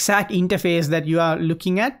the exact interface that you are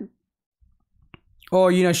looking at,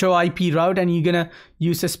 or show IP route, and you're gonna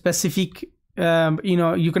use a specific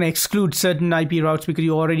you can exclude certain IP routes because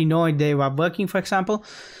you already know they are working, for example.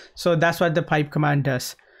 So that's what the pipe command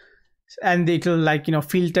does, and it will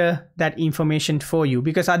filter that information for you,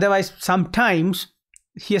 because otherwise sometimes,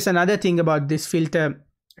 here's another thing about this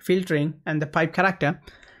filtering and the pipe character.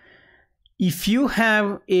 If you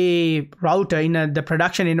have a router in the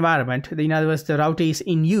production environment, in other words, the router is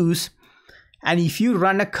in use, and if you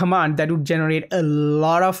run a command that would generate a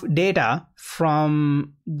lot of data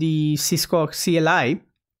from the Cisco CLI,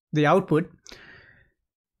 the output,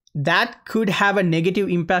 that could have a negative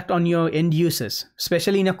impact on your end users,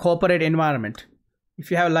 especially in a corporate environment.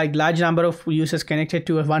 If you have large number of users connected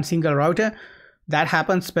to one single router, that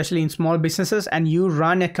happens especially in small businesses, and you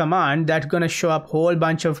run a command that's going to show up a whole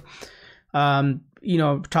bunch of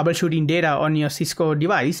troubleshooting data on your Cisco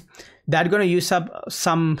device, that's going to use up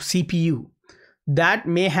some CPU. That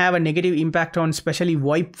may have a negative impact on especially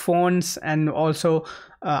VoIP phones and also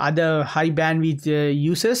other high bandwidth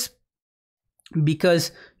users,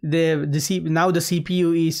 because now the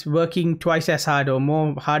CPU is working twice as hard or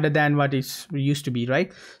more harder than what it used to be,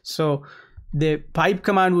 right? So the pipe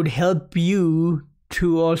command would help you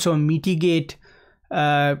to also mitigate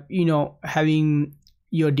having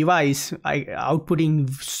your device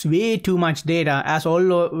outputting way too much data, as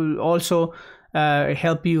also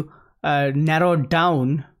help you narrow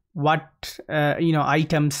down what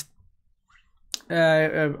items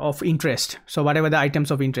of interest. So whatever the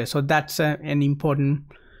items of interest. So that's an important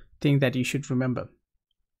thing that you should remember.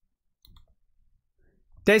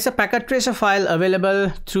 There is a packet tracer file available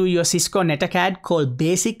through your Cisco NetAcad called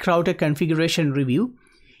Basic Router Configuration Review.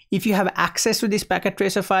 If you have access to this packet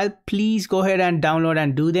tracer file, please go ahead and download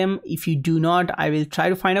and do them. If you do not, I will try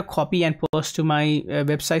to find a copy and post to my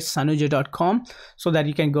website sanuja.com so that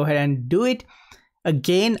you can go ahead and do it.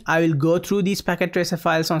 Again, I will go through these packet tracer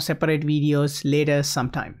files on separate videos later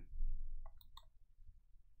sometime.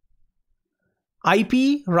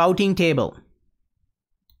 IP routing table.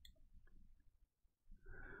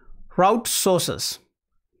 Route sources.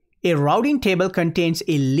 A routing table contains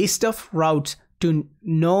a list of routes to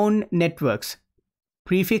known networks.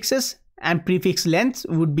 Prefixes and prefix lengths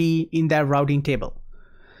would be in the routing table.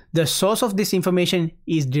 The source of this information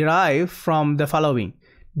is derived from the following: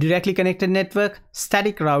 directly connected network,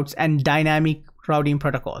 static routes, and dynamic routing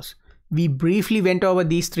protocols. We briefly went over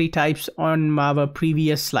these three types on our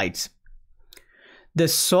previous slides. The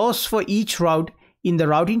source for each route in the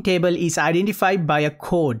routing table is identified by a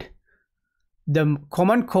code. the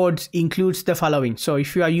common codes includes the following. So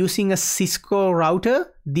if you are using a Cisco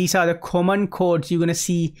router, these are the common codes you're going to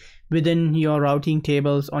see within your routing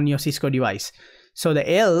tables on your Cisco device. So the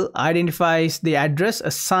L identifies the address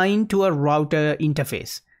assigned to a router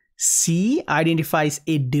interface. C identifies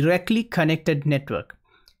a directly connected network.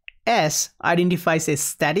 S identifies a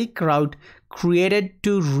static route created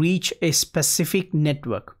to reach a specific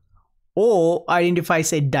network. O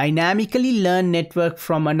identifies a dynamically learned network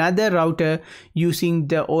from another router using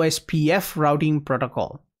the OSPF routing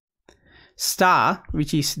protocol. Star,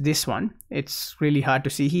 which is this one, it's really hard to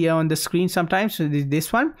see here on the screen sometimes. So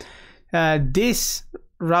this one, this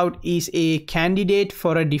route is a candidate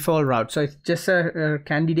for a default route. So it's just a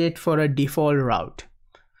candidate for a default route.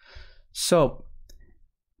 So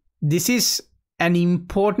this is an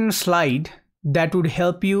important slide that would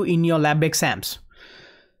help you in your lab exams.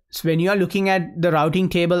 So when you are looking at the routing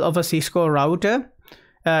table of a Cisco router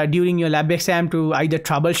during your lab exam to either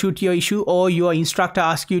troubleshoot your issue, or your instructor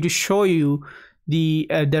asks you to show you the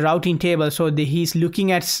routing table, so he's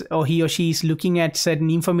looking at, or he or she is looking at certain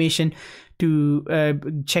information to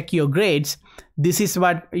check your grades, this is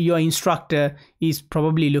what your instructor is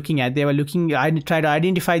probably looking at. They were looking, I try to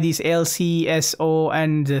identify these L, C, S, O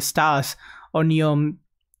and the stars on your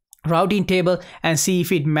routing table and see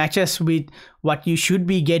if it matches with what you should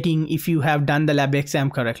be getting if you have done the lab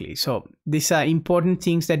exam correctly. So these are important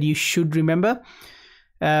things that you should remember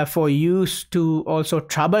for use to also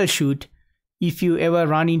troubleshoot if you ever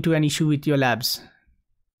run into an issue with your labs.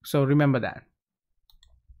 So remember that.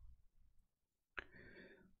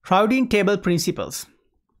 Routing table principles.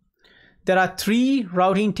 There are 3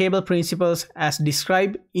 routing table principles as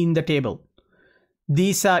described in the table.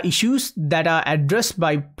 These are issues that are addressed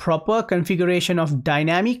by proper configuration of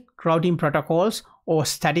dynamic routing protocols or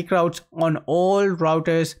static routes on all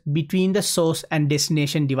routers between the source and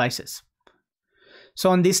destination devices. So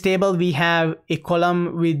on this table, we have a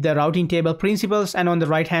column with the routing table principles, and on the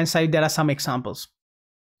right hand side, there are some examples.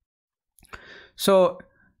 So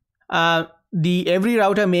every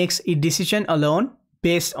router makes a decision alone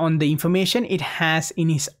based on the information it has in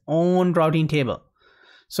its own routing table.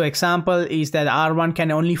 So example is that R1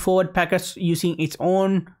 can only forward packets using its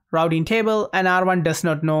own routing table, and R1 does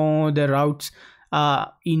not know the routes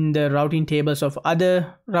in the routing tables of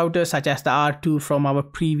other routers such as the R2 from our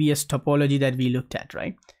previous topology that we looked at,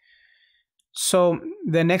 right? So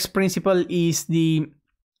the next principle is the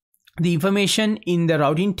information in the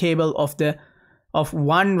routing table of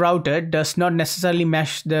one router does not necessarily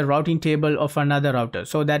match the routing table of another router.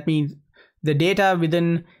 So that means the data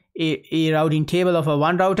within a routing table of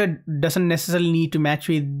one router doesn't necessarily need to match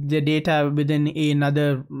with the data within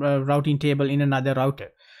another routing table in another router.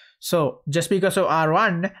 So just because of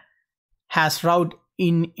R1 has route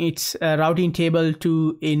in its routing table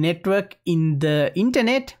to a network in the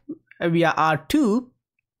internet via R2,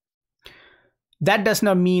 that does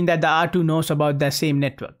not mean that the R2 knows about the same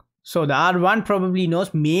network. So the R1 probably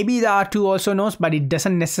knows, maybe the R2 also knows, but it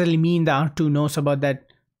doesn't necessarily mean the R2 knows about that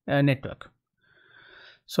network.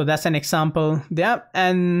 So that's an example there.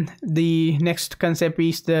 And the next concept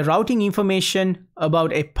is the routing information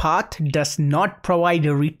about a path does not provide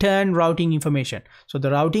a return routing information. So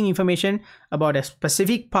the routing information about a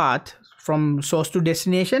specific path from source to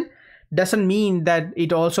destination doesn't mean that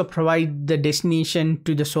it also provides the destination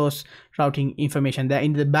to the source routing information. They're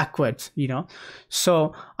in the backwards, you know.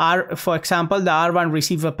 So for example, the R1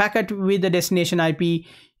 receives a packet with the destination IP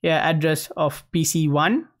address of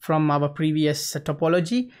PC1 from our previous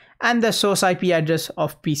topology and the source IP address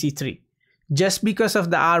of PC3. Just because of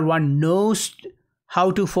the R1 knows how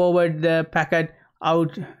to forward the packet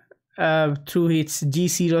out through its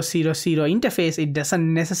G000 interface, it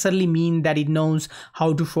doesn't necessarily mean that it knows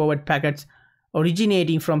how to forward packets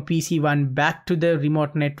originating from PC1 back to the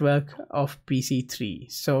remote network of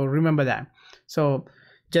PC3. So remember that. So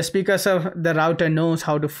just because of the router knows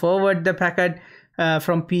how to forward the packet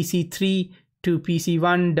from PC3 to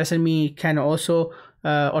PC1 doesn't mean it can also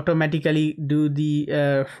automatically do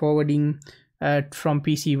the forwarding from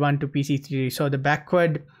PC1 to PC3. So the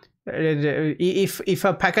backward, if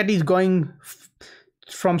a packet is going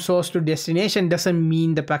from source to destination, doesn't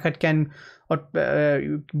mean the packet can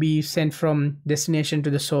be sent from destination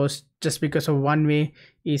to the source just because of one way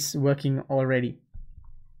is working already.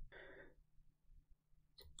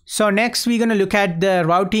 So next we're going to look at the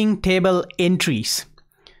routing table entries.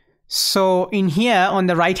 So in here on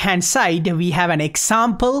the right hand side, we have an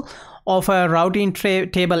example of a routing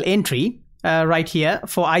table entry right here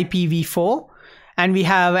for IPv4. And we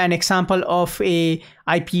have an example of a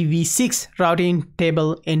IPv6 routing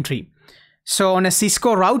table entry. So on a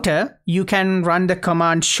Cisco router, you can run the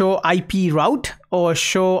command show IP route or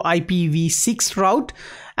show IPv6 route,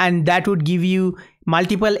 and that would give you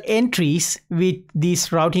multiple entries with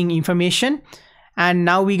this routing information. And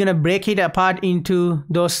now we're going to break it apart into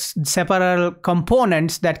those separate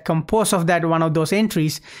components that compose of that one of those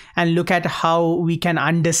entries and look at how we can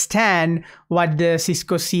understand what the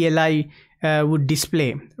Cisco CLI would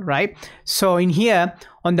display, right? So in here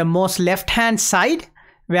on the most left hand side,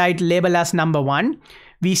 where it labeled as number 1,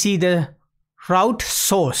 we see the route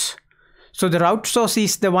source. So the route source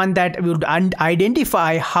is the one that would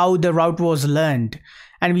identify how the route was learned.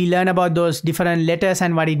 And we learn about those different letters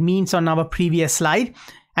and what it means on our previous slide.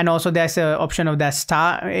 And also there's an option of that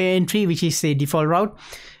star entry, which is a default route.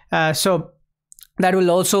 So that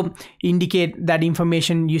will also indicate that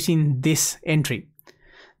information using this entry.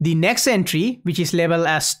 The next entry, which is labeled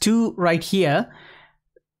as 2 right here,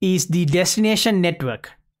 is the destination network.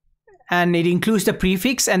 And it includes the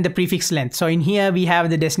prefix and the prefix length. So in here we have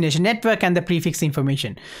the destination network and the prefix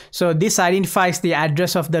information. So this identifies the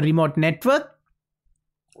address of the remote network,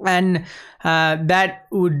 and that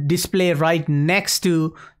would display right next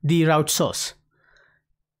to the route source.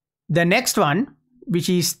 The next one, which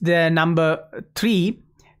is the number 3,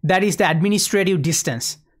 that is the administrative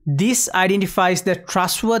distance. This identifies the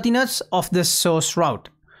trustworthiness of the source route.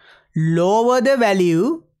 Lower the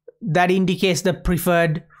value, that indicates the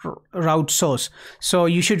preferred route source. So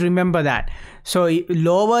you should remember that. So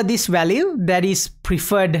lower this value, that is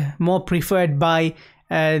preferred, more preferred by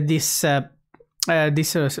the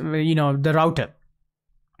router.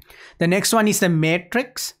 The next one is the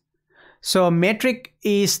matrix. So metric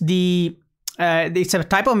is the it's a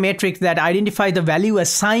type of matrix that identifies the value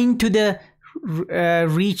assigned to the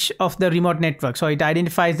reach of the remote network. So it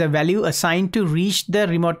identifies the value assigned to reach the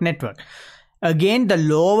remote network. Again, the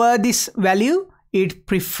lower this value,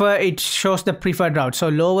 it shows the preferred route. So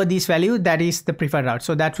lower this value, that is the preferred route.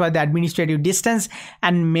 So that's why the administrative distance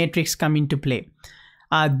and matrix come into play.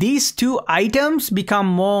 These 2 items become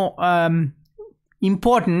more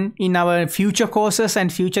important in our future courses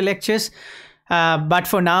and future lectures. But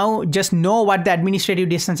for now, just know what the administrative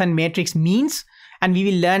distance and matrix means, and we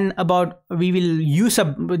will use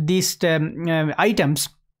these items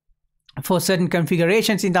for certain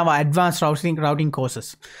configurations in our advanced routing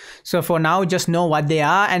courses. So for now, just know what they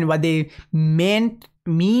are and what they mean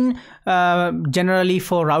generally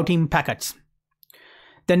for routing packets.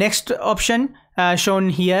 The next option shown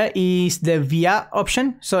here is the via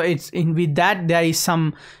option. So it's with that there is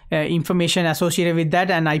some information associated with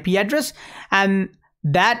that, an IP address, and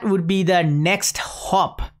that would be the next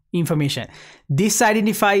hop information. This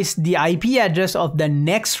identifies the IP address of the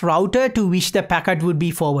next router to which the packet would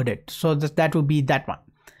be forwarded. So that would be that one.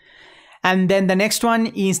 And then the next one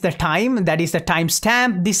is the time, that is the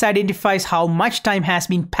timestamp. This identifies how much time has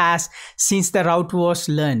been passed since the route was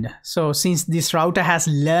learned. So since this router has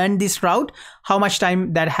learned this route, how much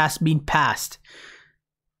time that has been passed.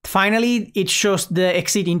 Finally, it shows the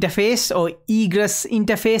exit interface or egress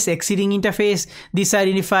interface, exiting interface. This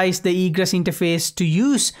identifies the egress interface to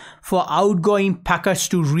use for outgoing packets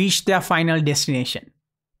to reach their final destination.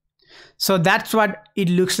 So that's what it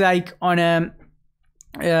looks like on a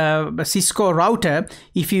Cisco router.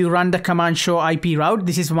 If you run the command show IP route,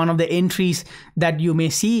 this is one of the entries that you may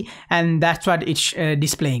see, and that's what it's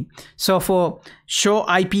displaying. So for show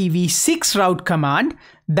IPv6 route command,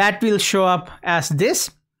 that will show up as this,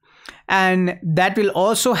 and that will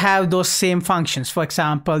also have those same functions. For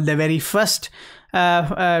example, the very first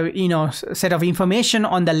set of information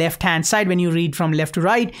on the left hand side when you read from left to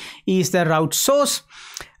right is the route source,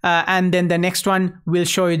 and then the next one will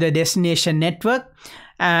show you the destination network,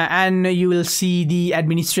 and you will see the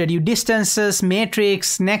administrative distances,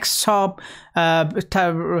 matrix, next hop.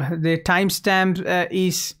 The timestamp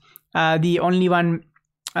is the only one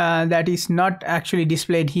that is not actually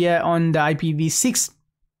displayed here on the IPv6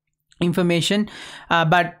 information,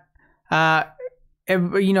 but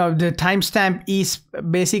the timestamp is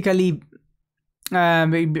basically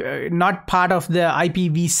not part of the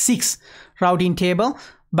IPv6 routing table,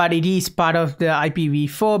 but it is part of the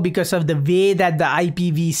IPv4 because of the way that the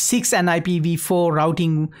IPv6 and IPv4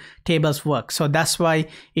 routing tables work. So that's why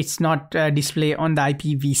it's not displayed on the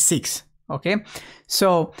IPv6. Okay,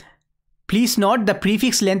 so please note the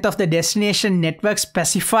prefix length of the destination network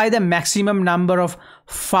specify the maximum number of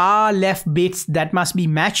far left bits that must be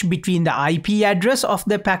matched between the IP address of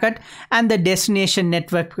the packet and the destination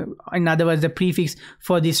network. In other words, the prefix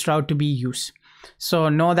for this route to be used. So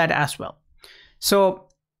know that as well. So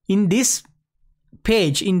in this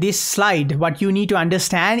page, in this slide, what you need to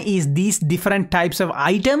understand is these different types of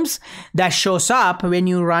items that shows up when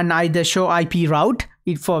you run either show IP route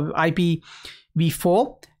for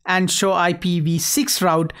IPv4 and show IPv6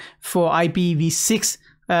 route for IPv6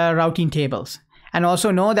 routing tables. And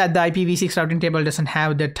also know that the IPv6 routing table doesn't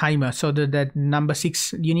have the timer, so that number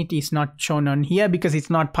 6 unit is not shown on here because it's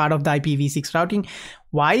not part of the IPv6 routing.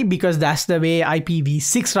 Why? Because that's the way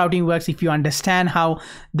IPv6 routing works. If you understand how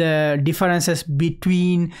the differences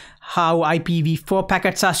between how IPv4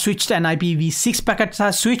 packets are switched and IPv6 packets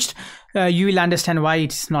are switched, you will understand why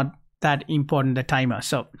it's not that important, the timer.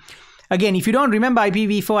 So again, if you don't remember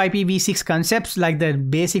IPv4, IPv6 concepts, like the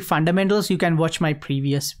basic fundamentals, you can watch my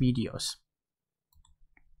previous videos.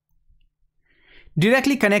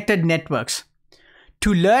 Directly connected networks.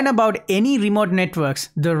 To learn about any remote networks,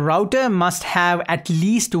 the router must have at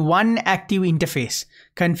least one active interface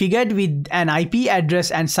configured with an IP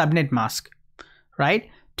address and subnet mask, right?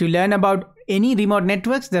 To learn about any remote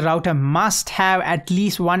networks, the router must have at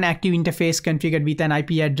least one active interface configured with an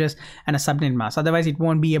IP address and a subnet mask. Otherwise, it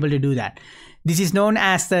won't be able to do that. This is known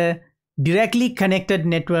as the directly connected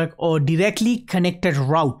network or directly connected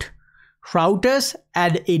route. Routers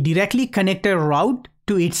add a directly connected route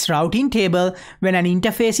to its routing table when an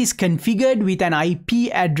interface is configured with an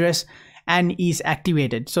IP address and is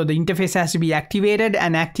activated. So the interface has to be activated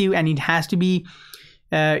and active, and it has to be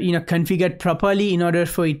configured properly in order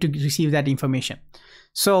for it to receive that information.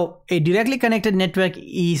 So a directly connected network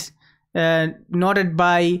is noted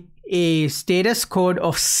by a status code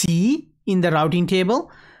of C in the routing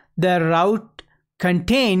table. The route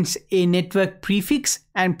contains a network prefix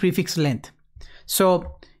and prefix length.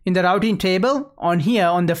 So in the routing table on here,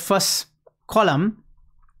 on the first column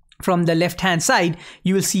from the left hand side,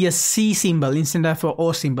 you will see a C symbol instead of an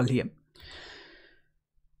O symbol here.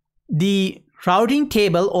 The routing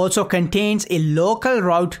table also contains a local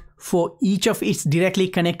route for each of its directly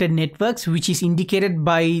connected networks, which is indicated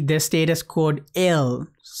by the status code L.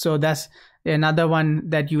 So that's another one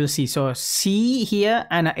that you will see. So C here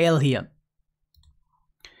and a L here.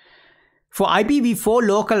 For IPv4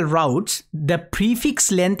 local routes, the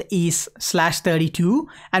prefix length is /32,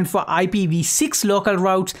 and for IPv6 local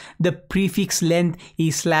routes, the prefix length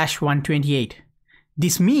is /128.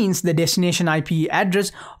 This means the destination IP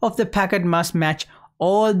address of the packet must match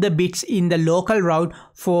all the bits in the local route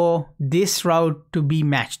for this route to be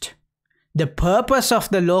matched. The purpose of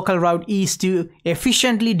the local route is to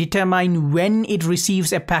efficiently determine when it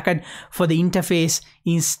receives a packet for the interface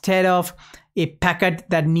instead of a packet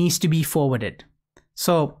that needs to be forwarded.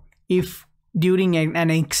 So if during an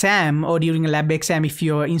exam or during a lab exam, if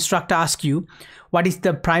your instructor asks you what is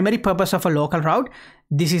the primary purpose of a local route,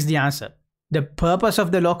 this is the answer. The purpose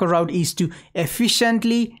of the local route is to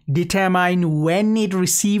efficiently determine when it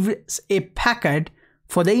receives a packet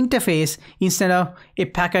for the interface instead of a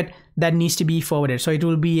packet that needs to be forwarded. So it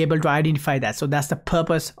will be able to identify that. So that's the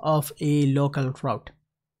purpose of a local route.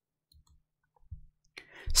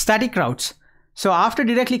 Static routes. So after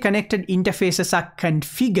directly connected interfaces are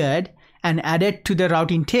configured and added to the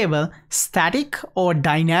routing table, static or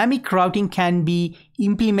dynamic routing can be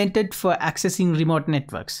implemented for accessing remote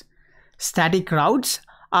networks. Static routes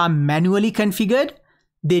are manually configured.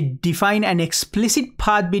 They define an explicit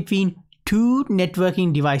path between two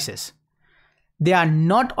networking devices. They are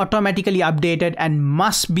not automatically updated and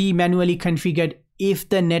must be manually configured if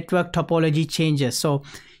the network topology changes. So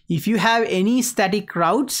if you have any static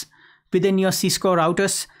routes within your Cisco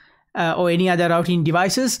routers or any other routing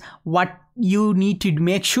devices, what you need to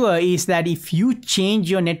make sure is that if you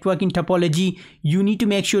change your networking topology, you need to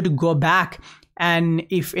make sure to go back, and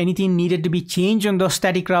if anything needed to be changed on those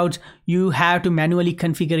static routes, you have to manually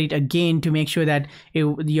configure it again to make sure that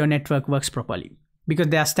your network works properly. Because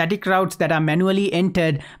there are static routes that are manually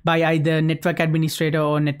entered by either network administrator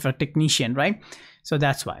or network technician, right? So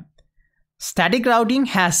that's why. Static routing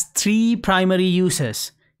has three primary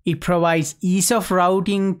uses. It provides ease of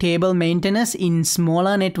routing table maintenance in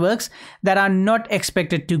smaller networks that are not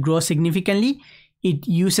expected to grow significantly. It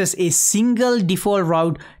uses a single default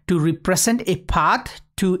route to represent a path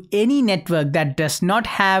to any network that does not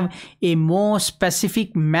have a more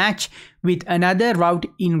specific match with another route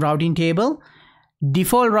in routing table.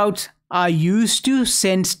 Default routes are used to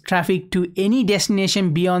send traffic to any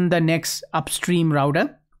destination beyond the next upstream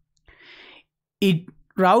router. It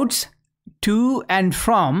routes to and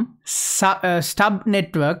from stub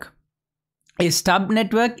network. A stub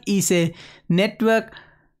network is a network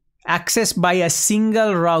accessed by a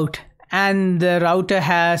single route and the router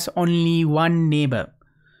has only one neighbor.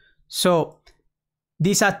 So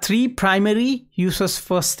These are three primary uses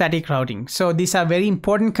for static routing. So these are very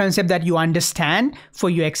important concepts that you understand for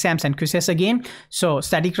your exams and quizzes again. So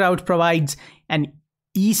static route provides an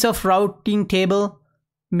ease of routing table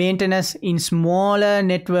maintenance in smaller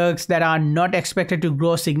networks that are not expected to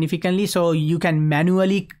grow significantly. So you can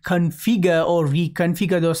manually configure or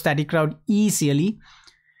reconfigure those static route easily.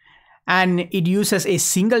 And it uses a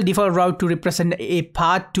single default route to represent a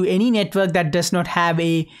path to any network that does not have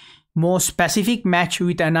a more specific match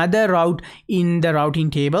with another route in the routing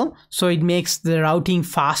table. So it makes the routing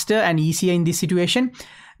faster and easier in this situation.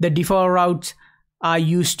 The default routes are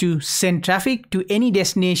used to send traffic to any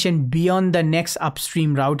destination beyond the next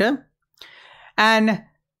upstream router. And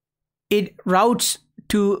it routes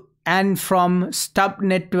to and from stub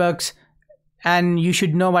networks. And you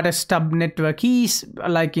should know what a stub network is.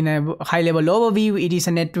 Like in a high-level overview, it is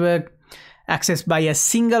a network accessed by a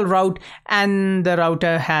single route and the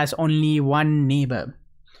router has only one neighbor.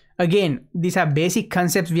 Again, these are basic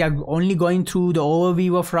concepts. We are only going through the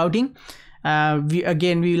overview of routing.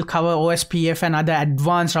 We will cover OSPF and other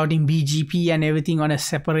advanced routing, BGP and everything on a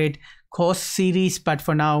separate course series. But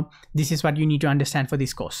for now, this is what you need to understand for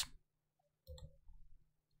this course.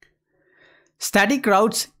 Static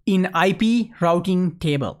routes in IP routing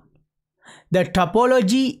table. The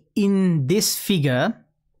topology in this figure,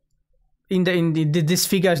 this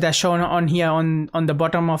figures that's shown on here on the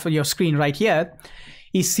bottom of your screen right here,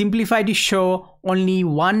 is simplified to show only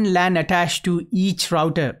one LAN attached to each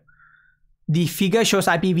router. The figure shows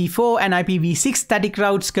IPv4 and IPv6 static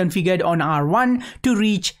routes configured on R1 to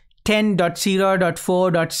reach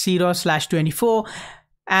 10.0.4.0/24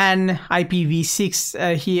 and IPv6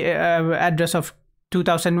 address of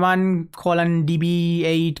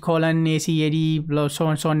 2001:DB8:AC80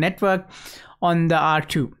 so on network on the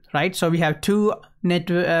R2, right? So we have two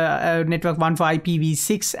network, one for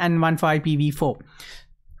IPv6 and one for IPv4,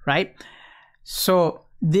 right? So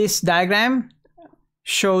this diagram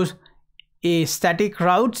shows a static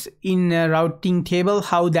routes in a routing table,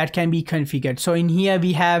 how that can be configured. So in here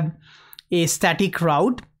we have a static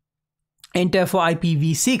route, enter for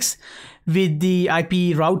IPv6 with the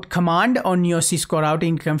IP route command on your Cisco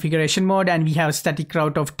routing configuration mode, and we have a static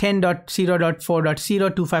route of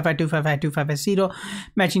 10.0.4.0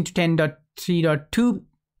 matching to 10.3.2.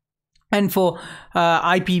 And for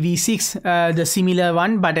IPv6, the similar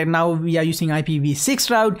one, but now we are using IPv6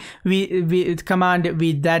 route with command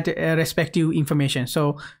with that respective information.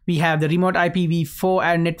 So we have the remote IPv4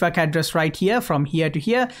 and network address right here from here to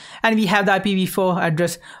here, and we have the IPv4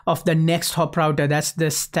 address of the next hop router. That's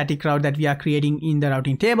the static route that we are creating in the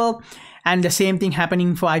routing table. And the same thing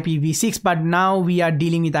happening for IPv6, but now we are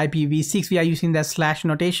dealing with IPv6. We are using the slash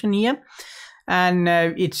notation here. And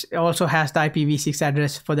it also has the IPv6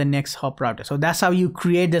 address for the next hop router. So that's how you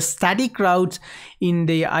create the static routes in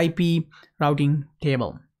the IP routing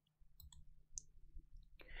table.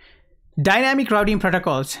 Dynamic routing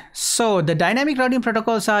protocols. So the dynamic routing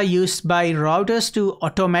protocols are used by routers to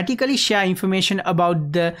automatically share information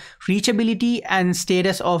about the reachability and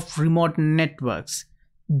status of remote networks.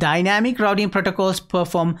 Dynamic routing protocols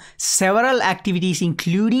perform several activities,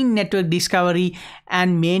 including network discovery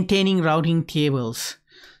and maintaining routing tables.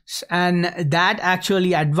 And that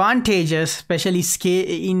actually advantages, especially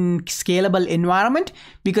in scalable environment,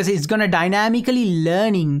 because it's going to dynamically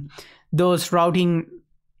learning those routing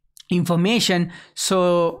information,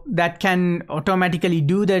 so that can automatically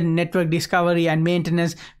do the network discovery and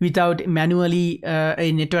maintenance without manually a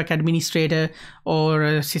network administrator or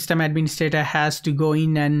a system administrator has to go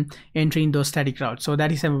in and enter in those static routes. So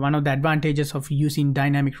that is one of the advantages of using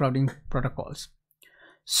dynamic routing protocols.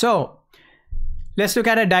 So let's look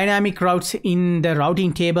at a dynamic routes in the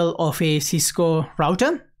routing table of a Cisco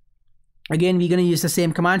router. Again, we're going to use the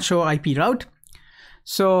same command, show IP route.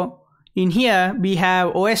 So in here, we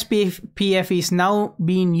have OSPF is now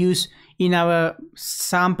being used in our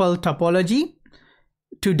sample topology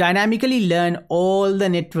to dynamically learn all the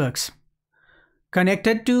networks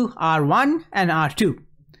connected to R1 and R2.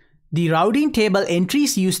 The routing table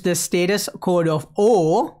entries use the status code of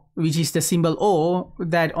O, which is the symbol O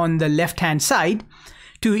that on the left-hand side,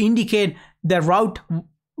 to indicate the route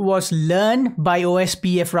was learned by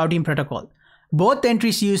OSPF routing protocol. Both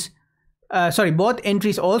entries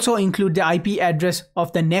also include the IP address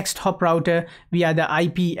of the next hop router via the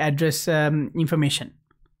IP address information.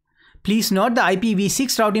 Please note the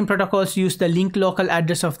IPv6 routing protocols use the link local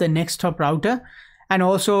address of the next hop router, and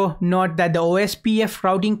also note that the OSPF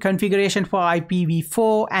routing configuration for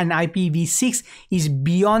IPv4 and IPv6 is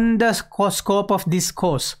beyond the scope of this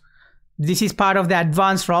course. This is part of the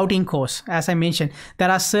advanced routing course. As I mentioned, there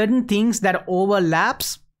are certain things that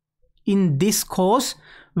overlaps in this course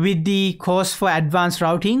with the course for advanced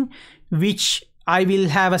routing, which I will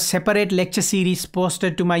have a separate lecture series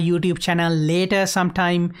posted to my YouTube channel later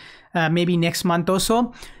sometime, maybe next month or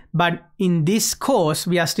so. But in this course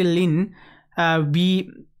we are still in, we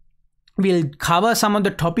will cover some of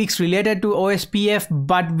the topics related to OSPF,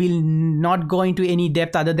 but will not go into any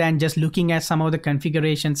depth other than just looking at some of the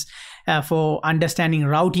configurations for understanding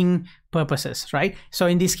routing purposes, right? So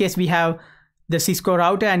in this case, we have the Cisco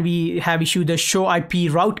router and we have issued the show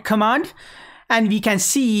IP route command, and we can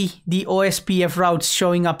see the OSPF routes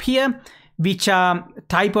showing up here, which are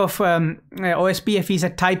type of OSPF is a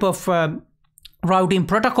type of routing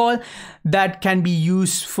protocol that can be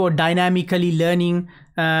used for dynamically learning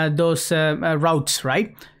those routes,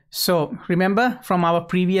 right? So remember from our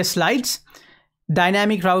previous slides,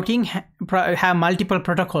 dynamic routing have multiple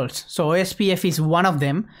protocols. So OSPF is one of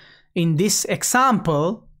them. In this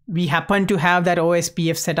example, we happen to have that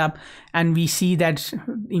OSPF set up, and we see that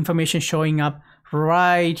information showing up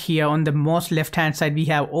right here on the most left hand side. We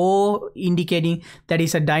have O indicating that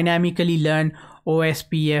is a dynamically learned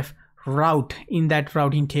OSPF route in that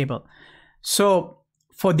routing table. So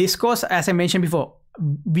for this course, as I mentioned before,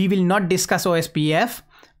 we will not discuss OSPF,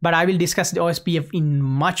 but I will discuss the OSPF in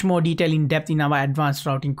much more detail in depth in our advanced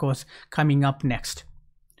routing course coming up next.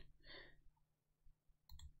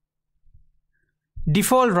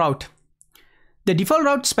 Default route. The default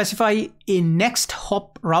route specify a next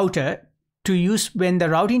hop router to use when the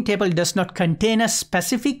routing table does not contain a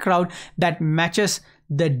specific route that matches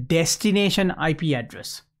the destination IP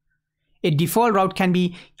address. A default route can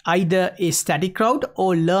be either a static route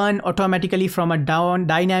or learn automatically from a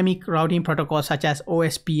dynamic routing protocol such as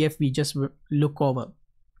OSPF we just look over.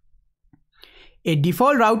 A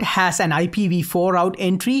default route has an IPv4 route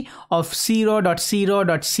entry of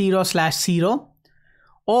 0.0.0/0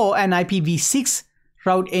 or an IPv6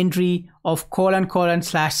 route entry of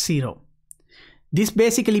 ::/0. This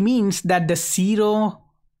basically means that the 0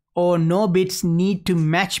 or no bits need to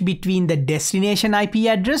match between the destination IP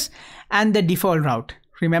address and the default route.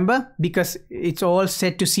 Remember, because it's all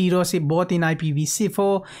set to 0 both in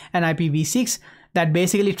IPv4 and IPv6, that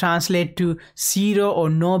basically translate to 0 or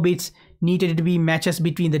no bits needed to be matches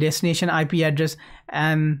between the destination IP address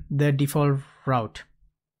and the default route.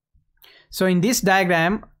 So in this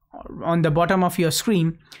diagram on the bottom of your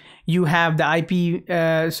screen, you have the IP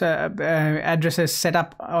addresses set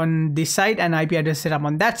up on this side and IP address set up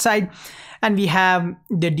on that side, and we have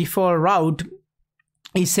the default route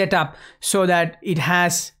is set up so that it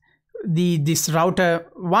has this router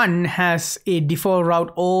 1 has a default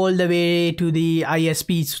route all the way to the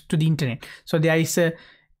ISPs to the internet. So there is a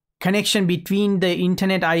connection between the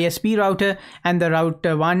internet ISP router and the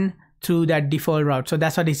router 1 through that default route. So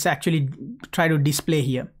that's what it's actually try to display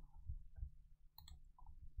here.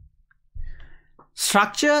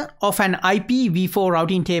 Structure of an IPv4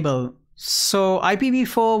 routing table. So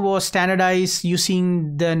IPv4 was standardized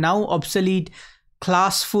using the now obsolete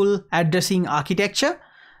classful addressing architecture.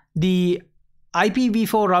 The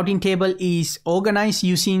IPv4 routing table is organized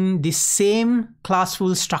using the same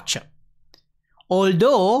classful structure.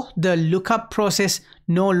 Although the lookup process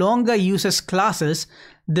no longer uses classes,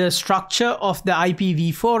 the structure of the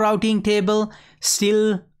IPv4 routing table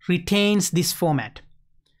still retains this format.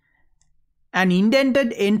 An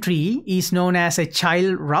indented entry is known as a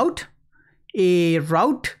child route. A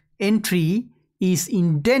route entry is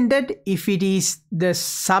indented if it is the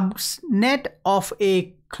subnet of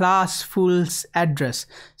a classful address,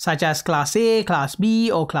 such as class A, class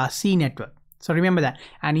B, or class C network. So remember that.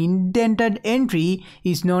 An indented entry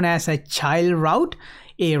is known as a child route.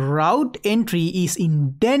 A route entry is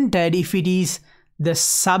indented if it is the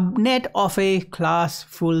subnet of a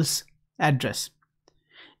classful address.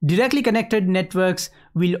 Directly connected networks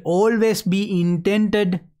will always be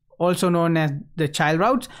indented, also known as the child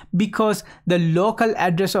routes, because the local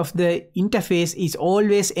address of the interface is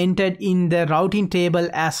always entered in the routing table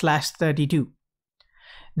as /32.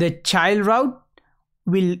 The child route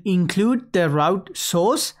will include the route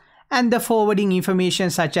source and the forwarding information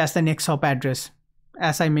such as the next hop address,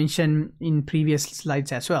 as I mentioned in previous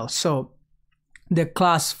slides as well. So the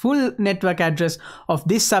class full network address of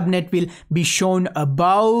this subnet will be shown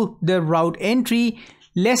above the route entry,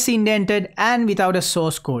 less indented and without a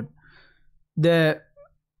source code. The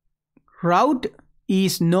route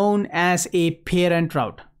is known as a parent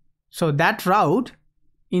route. So that route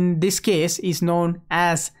in this case is known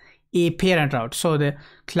as a parent route. So the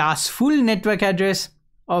class full network address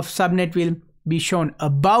of subnet will be shown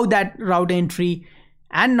above that route entry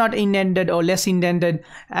and not indented or less indented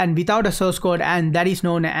and without a source code, and that is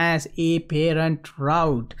known as a parent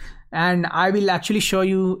route. And I will actually show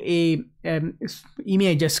you a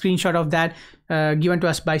image, a screenshot of that given to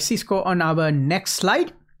us by Cisco on our next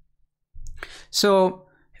slide. So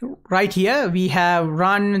right here we have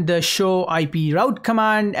run the show IP route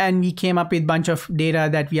command, and we came up with a bunch of data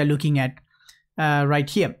that we are looking at right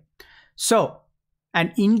here. So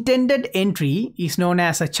an intended entry is known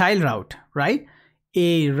as a child route, right?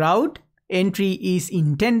 A route entry is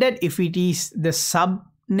intended if it is the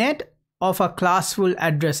subnet of a classful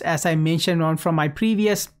address, as I mentioned on from my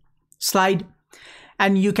previous slide.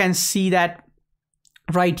 And you can see that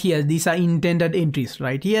right here, these are intended entries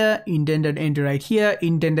right here, intended entry right here,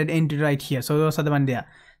 intended entry right here. So those are the one there.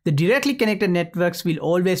 The directly connected networks will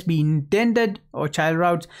always be intended or child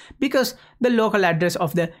routes because the local address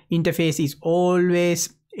of the interface is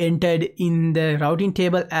always entered in the routing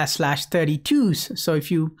table as /32s. So if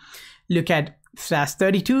you look at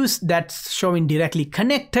 /32s, that's showing directly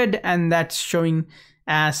connected, and that's showing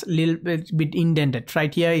as little bit indented.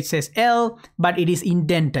 Right here it says L, but it is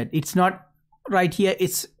indented. It's not right here,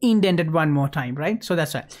 it's indented one more time, right? So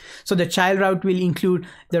that's right. So the child route will include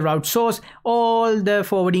the route source, all the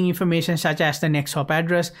forwarding information such as the next hop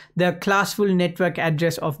address. The classful network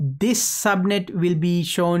address of this subnet will be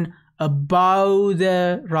shown above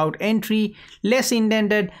the route entry, less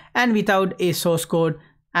indented and without a source code,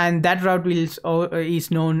 and that route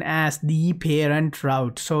is known as the parent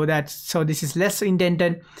route. So this is less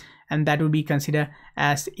indented, and that will be considered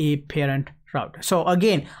as a parent route. So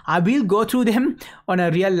again, I will go through them on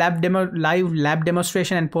a real live lab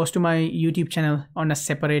demonstration and post to my YouTube channel on a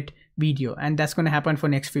separate video, and that's going to happen for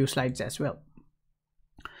next few slides as well.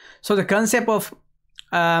 So the concept of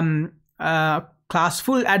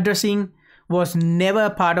classful addressing was never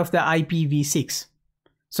part of the IPv6.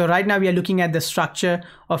 So right now we are looking at the structure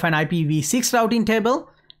of an IPv6 routing table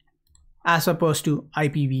as opposed to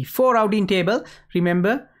IPv4 routing table.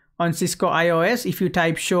 Remember, on Cisco iOS, if you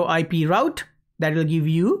type show IP route, that will give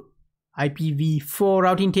you IPv4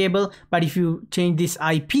 routing table. But if you change this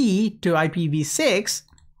IP to IPv6,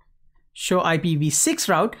 show IPv6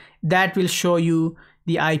 route, that will show you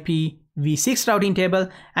the IPv6 routing table.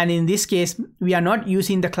 And in this case, we are not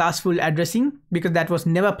using the classful addressing because that was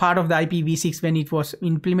never part of the IPv6 when it was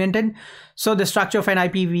implemented. So the structure of an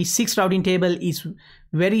IPv6 routing table is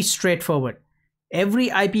very straightforward. Every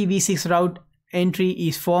IPv6 route entry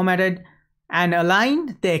is formatted and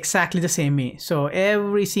aligned exactly the same way. So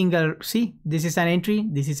every single, see, this is an entry,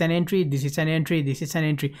 this is an entry, this is an entry, this is an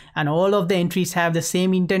entry, and all of the entries have the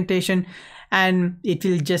same indentation, and it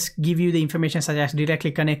will just give you the information such as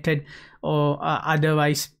directly connected or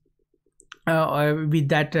otherwise with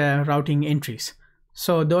that routing entries.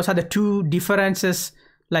 So those are the two differences.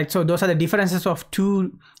 So those are the differences of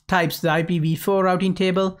two types: the IPv4 routing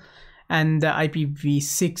table and the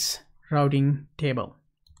IPv6 routing table.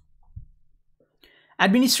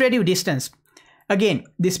 Administrative distance. Again,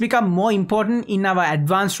 this becomes more important in our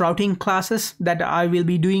advanced routing classes that I will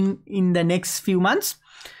be doing in the next few months.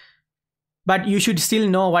 But you should still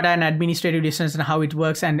know what an administrative distance and how it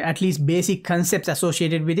works, and at least basic concepts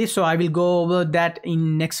associated with it. So I will go over that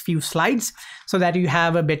in next few slides so that you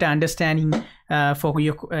have a better understanding for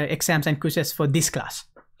your exams and quizzes for this class.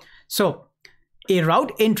 So a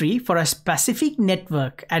route entry for a specific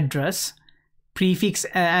network address, prefix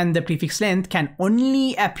and the prefix length can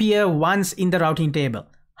only appear once in the routing table.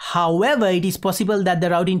 However, it is possible that the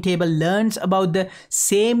routing table learns about the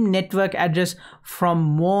same network address from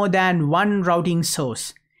more than one routing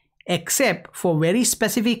source, except for very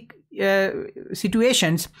specific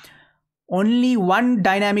situations. Only one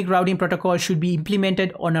dynamic routing protocol should be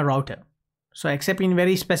implemented on a router. So except in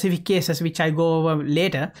very specific cases, which I go over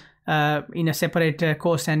later in a separate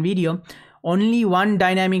course and video, only one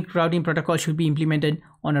dynamic routing protocol should be implemented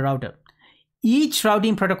on a router. Each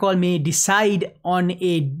routing protocol may decide on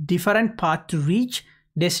a different path to reach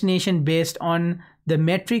destination based on the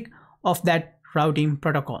metric of that routing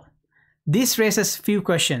protocol. This raises few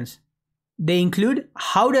questions. They include: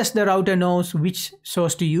 how does the router knows which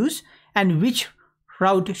source to use, and which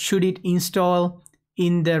route should it install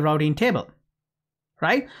in the routing table,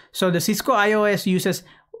 right? So the Cisco iOS uses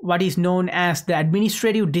what is known as the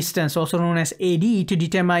administrative distance, also known as AD, to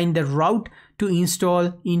determine the route to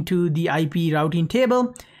install into the IP routing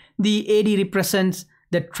table. The AD represents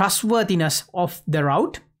the trustworthiness of the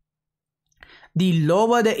route. The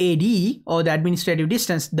lower the AD or the administrative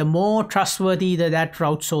distance, the more trustworthy that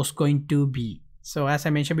route source going to be. So as I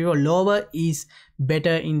mentioned before, lower is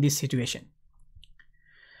better in this situation.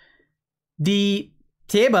 The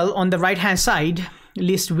table on the right hand side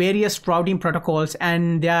lists various routing protocols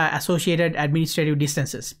and their associated administrative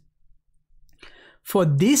distances. For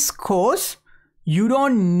this course, you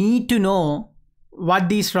don't need to know what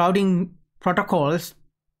these routing protocols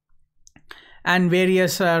and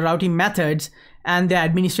various routing methods and the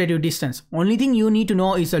administrative distance. Only thing you need to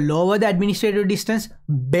know is the lower the administrative distance,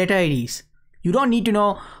 better it is. You don't need to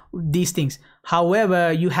know these things.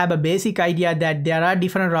 However, you have a basic idea that there are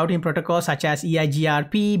different routing protocols such as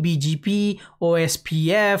EIGRP, BGP,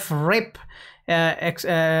 OSPF, RIP,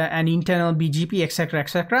 and internal BGP, etc.,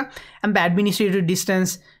 etc. And the administrative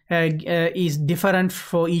distance is different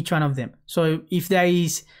for each one of them. So if there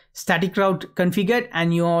is static route configured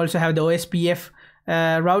and you also have the OSPF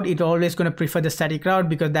route, it's always going to prefer the static route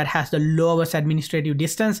because that has the lowest administrative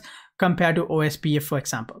distance compared to OSPF, for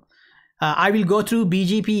example. I will go through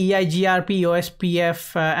BGP, EIGRP,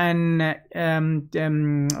 OSPF, and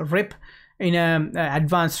RIP in an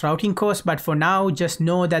advanced routing course, but for now, just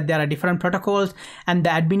know that there are different protocols and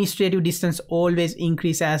the administrative distance always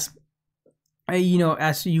increases as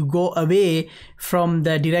as you go away from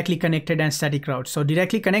the directly connected and static routes. So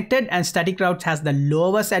directly connected and static routes has the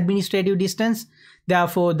lowest administrative distance.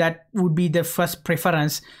 Therefore, that would be the first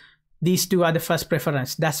preference. These two are the first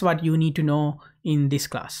preference. That's what you need to know in this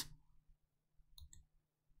class.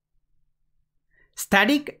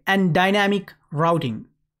 Static and dynamic routing.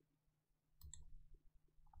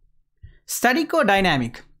 Static or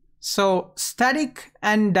dynamic? So static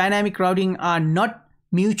and dynamic routing are not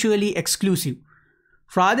mutually exclusive.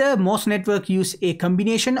 Rather, most networks use a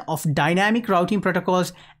combination of dynamic routing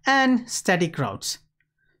protocols and static routes.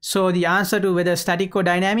 So the answer to whether static or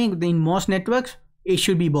dynamic in most networks, it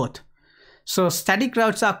should be both. So static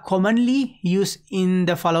routes are commonly used in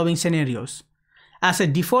the following scenarios. As a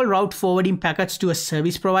default route forwarding packets to a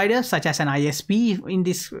service provider, such as an ISP in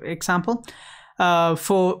this example,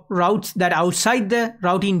 for routes that are outside the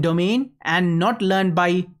routing domain and not learned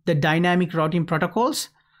by the dynamic routing protocols.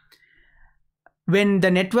 When the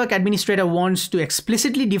network administrator wants to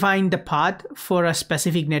explicitly define the path for a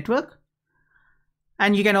specific network.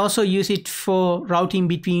 And you can also use it for routing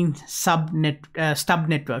between stub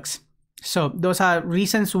networks. So those are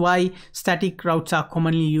reasons why static routes are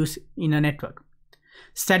commonly used in a network.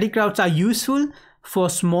 Static routes are useful for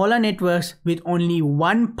smaller networks with only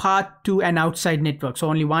one path to an outside network. So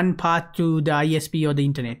only one path to the ISP or the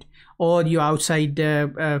internet or your outside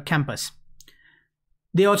campus.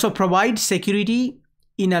 They also provide security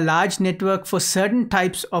in a large network for certain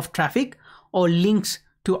types of traffic or links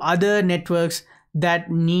to other networks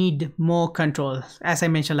that need more control. As I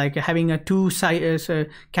mentioned, like having two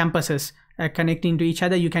campuses connecting to each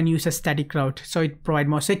other, you can use a static route. So it provides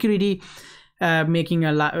more security, making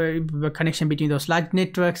a connection between those large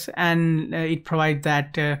networks, and it provides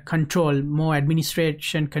that control, more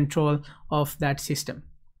administration control of that system.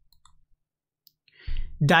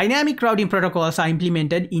 Dynamic routing protocols are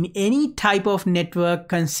implemented in any type of network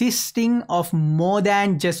consisting of more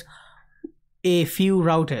than just a few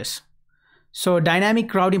routers. So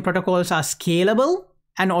dynamic routing protocols are scalable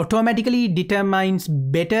and automatically determines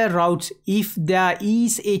better routes if there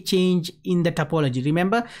is a change in the topology.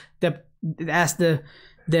 Remember, as the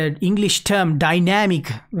English term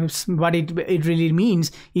dynamic, what it really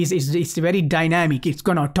means is it's very dynamic. It's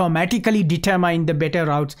going to automatically determine the better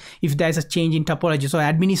routes if there's a change in topology. So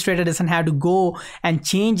administrator doesn't have to go and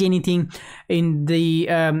change anything in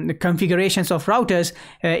the configurations of routers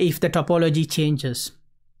if the topology changes.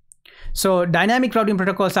 So dynamic routing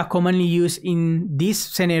protocols are commonly used in these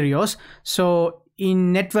scenarios. So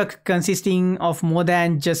in network consisting of more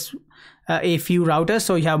than just a few routers,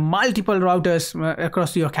 so you have multiple routers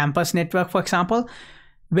across your campus network, for example,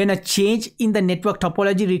 when a change in the network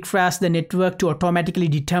topology requires the network to automatically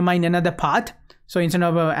determine another path. So instead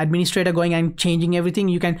of an administrator going and changing everything,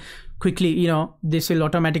 you can quickly, this will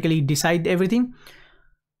automatically decide everything.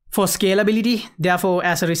 For scalability, therefore,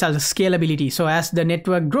 as a result of scalability. So as the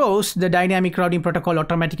network grows, the dynamic routing protocol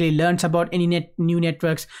automatically learns about any new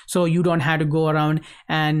networks. So you don't have to go around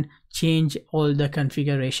and change all the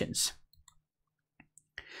configurations.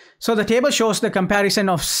 So the table shows the comparison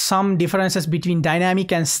of some differences between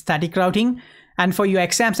dynamic and static routing. And for your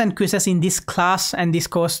exams and quizzes in this class and this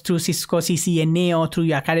course through Cisco CCNA or through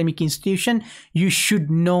your academic institution, you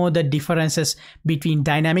should know the differences between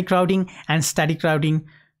dynamic routing and static routing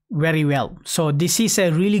very well. So this is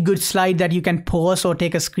a really good slide that you can pause or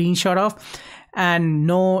take a screenshot of and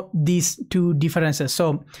know these two differences.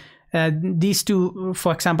 So these two,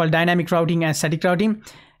 for example, dynamic routing and static routing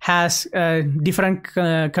has different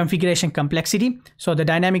configuration complexity. So the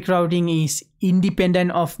dynamic routing is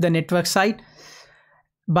independent of the network size,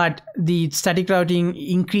 but the static routing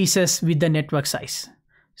increases with the network size.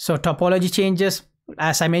 So topology changes,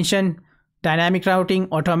 as I mentioned, dynamic routing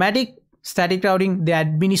automatic, static routing, the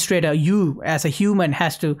administrator, you as a human,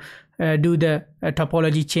 has to do the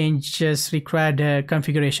topology changes required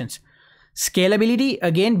configurations. Scalability,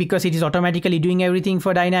 again, because it is automatically doing everything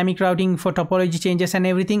for dynamic routing, for topology changes and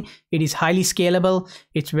everything, it is highly scalable.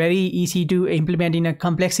 It's very easy to implement in a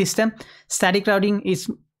complex system. Static routing is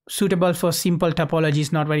suitable for simple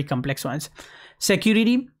topologies, not very complex ones.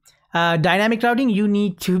 Security. Dynamic routing, you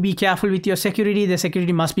need to be careful with your security. The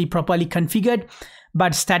security must be properly configured.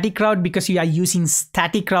 But static route, because you are using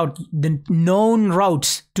static route, the known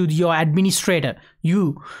routes to your administrator,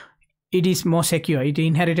 it is more secure. It is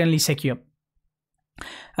inherently secure.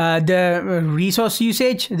 The resource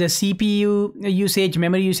usage, the CPU usage,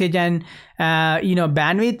 memory usage, and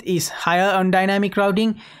bandwidth is higher on dynamic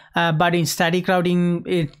routing. But in static routing,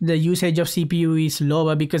 the usage of CPU is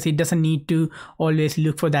lower because it doesn't need to always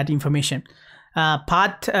look for that information.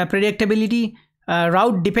 Path predictability.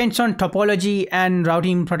 Route depends on topology and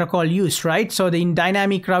routing protocol use, right? So in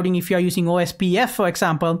dynamic routing, if you are using OSPF, for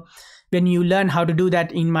example, when you learn how to do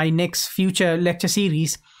that in my next future lecture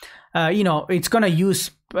series, it's going to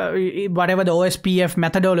use whatever the OSPF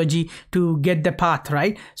methodology to get the path,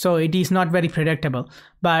 right? So it is not very predictable.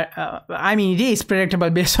 But it is predictable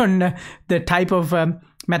based on the type of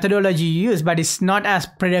methodology you use, but it's not as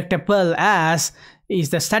predictable as is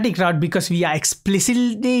the static route, because we are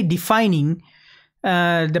explicitly defining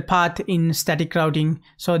the path in static routing.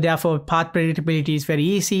 So therefore path predictability is very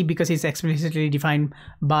easy because it's explicitly defined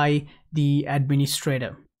by the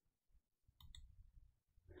administrator.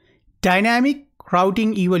 Dynamic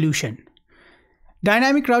routing evolution.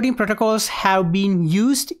 Dynamic routing protocols have been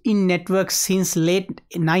used in networks since late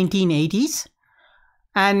 1980s,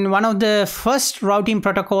 and one of the first routing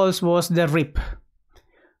protocols was the RIP.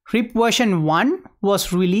 RIP version 1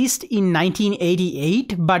 was released in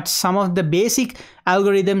 1988, but some of the basic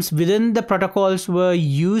algorithms within the protocols were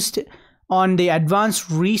used on the Advanced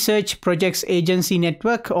Research Projects Agency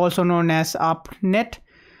network, also known as ARPANET,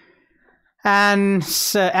 and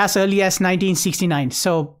as early as 1969.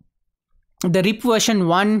 So the RIP version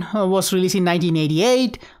 1 was released in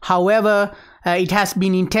 1988. However, it has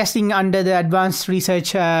been in testing under the Advanced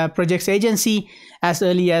Research Projects Agency as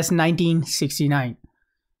early as 1969.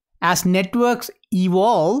 As networks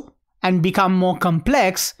evolve and become more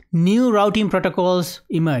complex, new routing protocols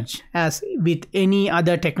emerge, as with any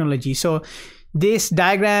other technology. So this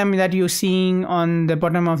diagram that you're seeing on the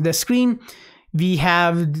bottom of the screen, we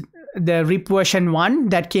have the RIP version 1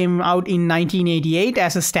 that came out in 1988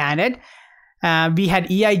 as a standard. We had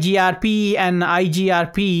EIGRP and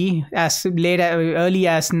IGRP as early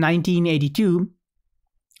as 1982.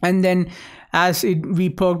 And then as we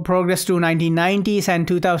progress to 1990s and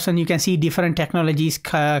 2000, you can see different technologies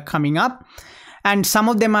coming up. And some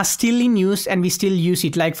of them are still in use and we still use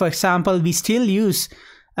it. Like, for example, we still use,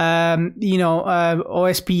 OSPF,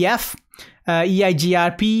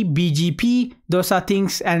 EIGRP, BGP. Those are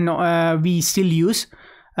things and we still use,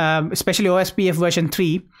 especially OSPF version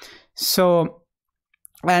 3. So,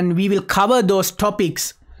 and we will cover those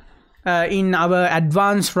topics in our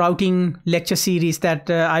advanced routing lecture series that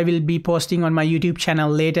I will be posting on my YouTube channel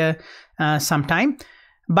later sometime.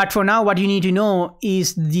 But for now, what you need to know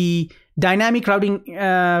is the dynamic routing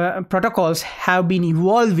protocols have been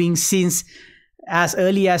evolving since as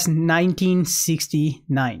early as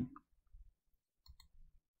 1969.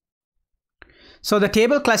 So the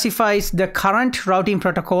table classifies the current routing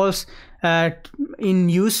protocols in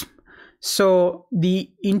use. So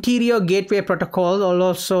the Interior Gateway Protocol,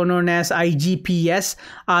 also known as IGPS,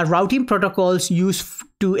 are routing protocols used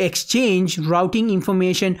to exchange routing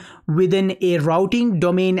information within a routing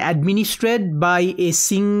domain administered by a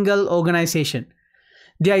single organization.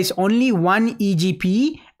 There is only one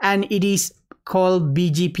EGP and it is called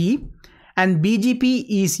BGP. And BGP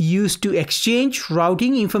is used to exchange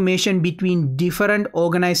routing information between different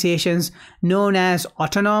organizations known as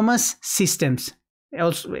autonomous systems,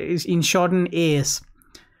 also is in shortened AS.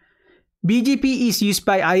 BGP is used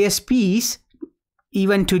by ISPs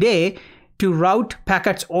even today to route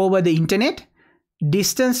packets over the internet.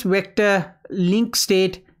 Distance vector, link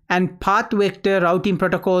state, and path vector routing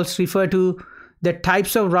protocols refer to the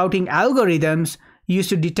types of routing algorithms used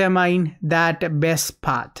to determine that best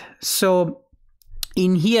path. So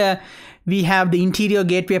in here we have the Interior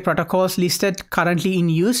Gateway Protocols listed currently in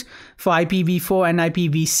use for IPv4 and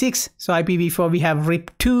IPv6. So IPv4 we have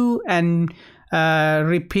RIP2 and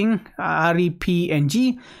RIPing,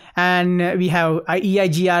 REPNG, and we have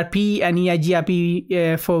EIGRP and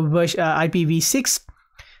EIGRP for IPv6.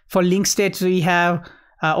 For link states we have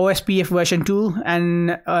OSPF version 2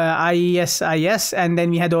 and ISIS, and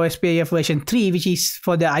then we had OSPF version 3, which is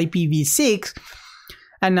for the IPv6.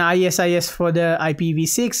 and ISIS for the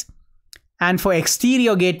IPv6. And for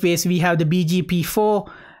exterior gateways, we have the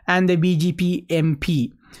BGP4 and the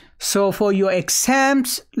BGP-MP. So for your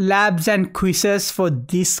exams, labs, and quizzes for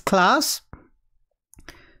this class,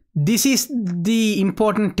 this is the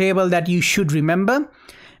important table that you should remember,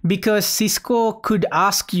 because Cisco could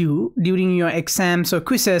ask you during your exams or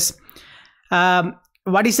quizzes,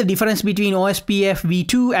 what is the difference between OSPF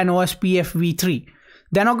v2 and OSPF v3?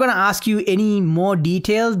 They're not going to ask you any more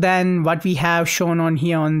detail than what we have shown on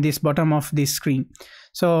here on this bottom of this screen.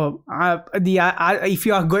 So if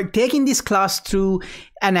you are taking this class through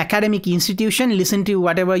an academic institution, listen to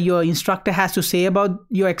whatever your instructor has to say about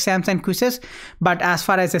your exams and quizzes. But as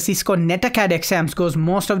far as the Cisco NetAcad exams goes,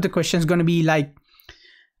 most of the questions going to be like,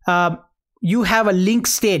 you have a link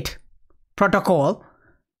state protocol.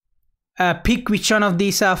 Pick which one of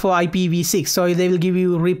these are for IPv6. So they will give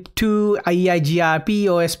you RIP2, EIGRP,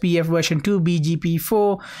 OSPF version 2,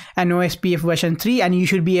 BGP4, and OSPF version 3. And you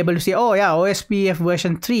should be able to say, oh yeah, OSPF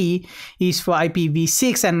version 3 is for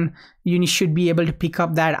IPv6. And you should be able to pick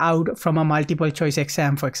up that out from a multiple choice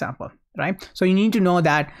exam, for example, right? So you need to know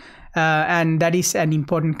that. And that is an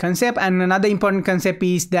important concept. And another important concept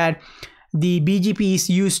is that the BGP is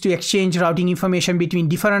used to exchange routing information between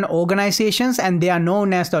different organizations, and they are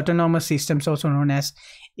known as the autonomous systems, also known as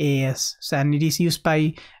AS. And it is used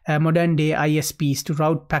by modern day ISPs to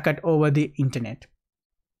route packet over the internet.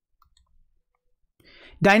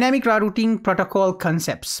 Dynamic routing protocol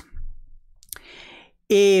concepts.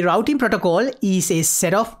 A routing protocol is a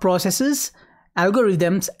set of processes,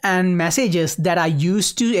 algorithms, and messages that are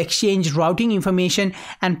used to exchange routing information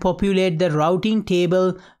and populate the routing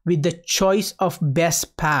table with the choice of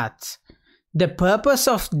best paths. The purpose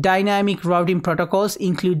of dynamic routing protocols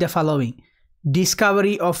include the following: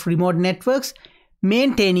 discovery of remote networks,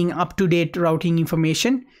 maintaining up-to-date routing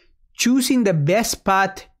information, choosing the best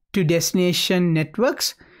path to destination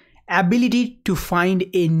networks, ability to find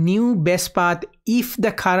a new best path if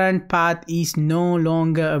the current path is no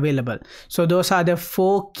longer available. So those are the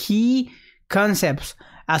 4 key concepts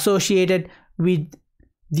associated with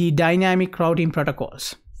the dynamic routing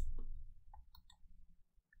protocols.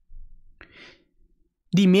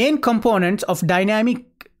 The main components of dynamic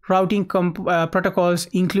routing protocols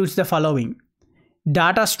includes the following: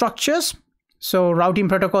 data structures. So routing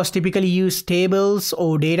protocols typically use tables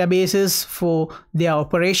or databases for their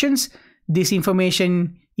operations. This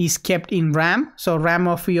information is kept in RAM, so RAM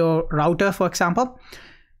of your router, for example.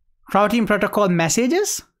 Routing protocol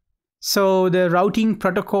messages. So the routing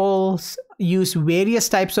protocols use various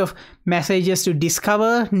types of messages to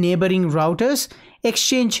discover neighboring routers,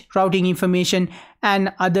 exchange routing information,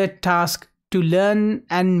 and other tasks to learn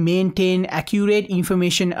and maintain accurate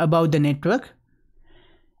information about the network.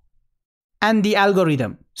 And the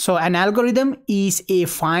algorithm. So an algorithm is a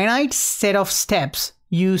finite set of steps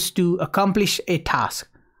used to accomplish a task.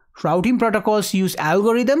 Routing protocols use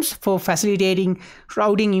algorithms for facilitating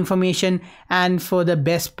routing information and for the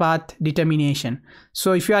best path determination.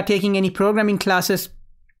 So if you are taking any programming classes,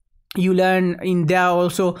 you learn in there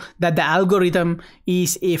also that the algorithm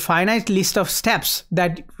is a finite list of steps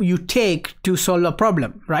that you take to solve a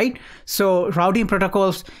problem, right? So routing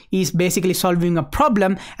protocols is basically solving a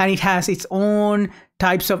problem, and it has its own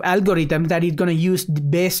types of algorithms that it's going to use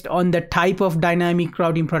based on the type of dynamic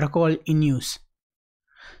routing protocol in use.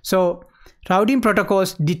 So routing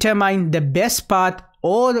protocols determine the best path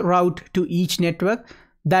or the route to each network.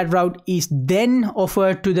 That route is then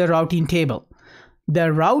offered to the routing table.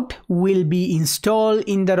 The route will be installed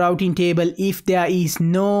in the routing table if there is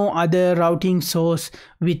no other routing source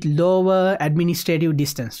with lower administrative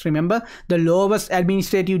distance. Remember, the lowest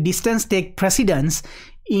administrative distance takes precedence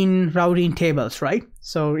in routing tables, right?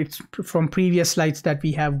 So it's from previous slides that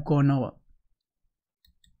we have gone over.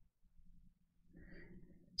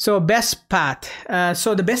 So best path.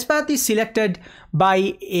 So the best path is selected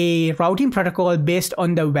by a routing protocol based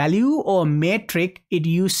on the value or metric it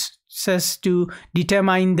uses to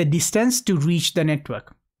determine the distance to reach the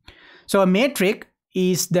network. So a metric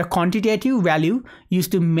is the quantitative value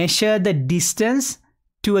used to measure the distance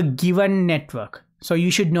to a given network. So you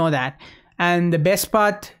should know that. And the best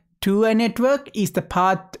path to a network is the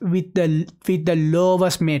path with the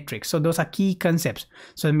lowest metric. So those are key concepts.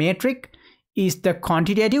 So the metric is the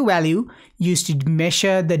quantitative value used to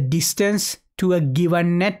measure the distance to a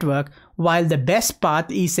given network, while the best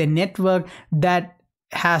path is a network that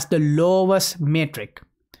has the lowest metric.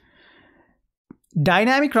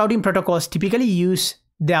 Dynamic routing protocols typically use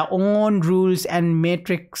their own rules and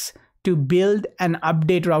metrics to build and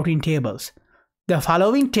update routing tables. The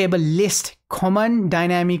following table lists common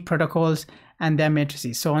dynamic protocols and their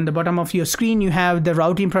matrices. So on the bottom of your screen, you have the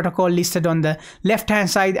routing protocol listed on the left-hand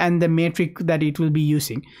side and the metric that it will be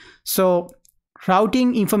using. So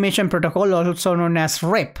routing information protocol, also known as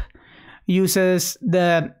REP, uses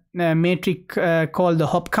the metric called the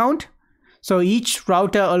hop count. So each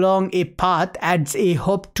router along a path adds a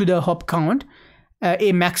hop to the hop count.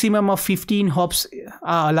 A maximum of 15 hops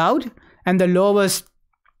are allowed, and the lowest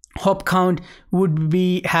hop count would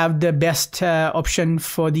be have the best option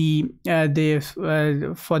for the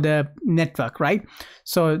network, right?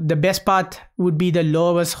 So the best path would be the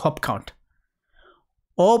lowest hop count.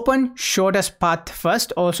 Open shortest path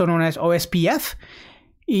first, also known as OSPF.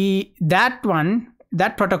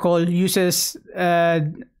 That protocol uses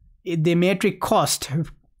the metric cost,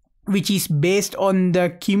 which is based on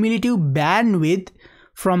the cumulative bandwidth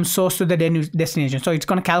from source to the destination. So it's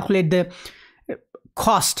going to calculate the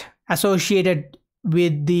cost associated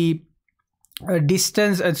with the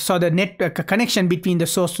distance, so the net connection between the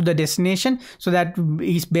source to the destination. So that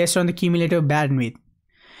is based on the cumulative bandwidth.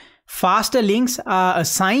 Faster links are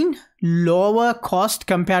assigned lower cost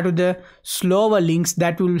compared to the slower links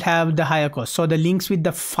that will have the higher cost. So the links with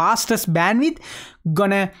the fastest bandwidth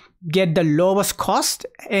gonna get the lowest cost,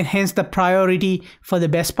 and hence the priority for the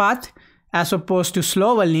best path, as opposed to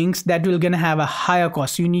slower links that will gonna have a higher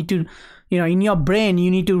cost. You need to, in your brain,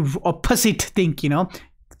 you need to opposite think.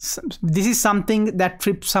 This is something that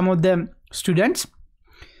trips some of the students.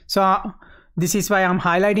 So this is why I'm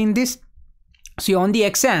highlighting this. See, on the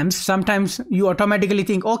exams, sometimes you automatically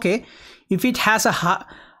think, okay, if it has a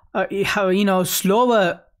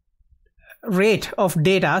slower rate of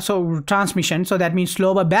data, so transmission, so that means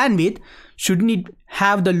slower bandwidth, shouldn't it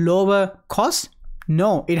have the lower cost?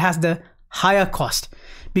 No, it has the higher cost,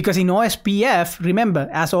 because in OSPF, remember,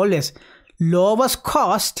 as always, lowest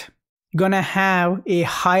cost gonna have a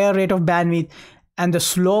higher rate of bandwidth, and the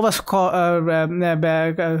slowest higher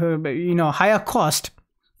cost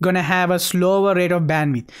gonna have a slower rate of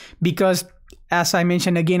bandwidth, because as I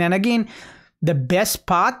mentioned again and again, the best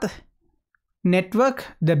path network,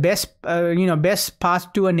 the best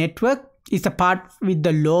path to a network is the path with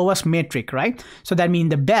the lowest metric, right? So that means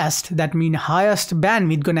the best, that means highest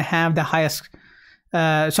bandwidth gonna have the highest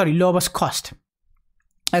lowest cost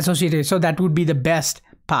associated. So that would be the best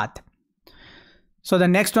path. So the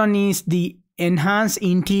next one is the Enhanced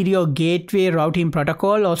Interior Gateway Routing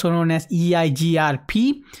Protocol, also known as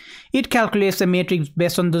EIGRP. It calculates the matrix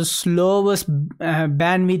based on the slowest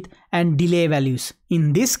bandwidth and delay values.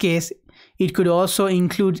 In this case, it could also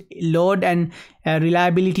include load and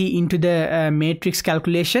reliability into the matrix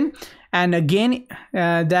calculation. And again,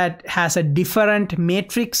 that has a different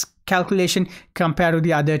matrix calculation compared to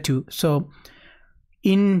the other two. So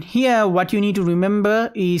in here, what you need to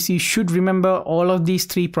remember is you should remember all of these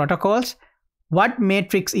three protocols. What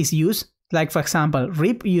matrix is used, like for example,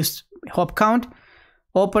 RIP used hop count,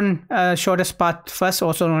 open shortest path first,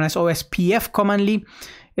 also known as OSPF, commonly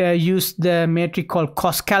use the metric called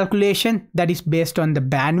cost calculation, that is based on the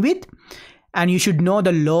bandwidth, and you should know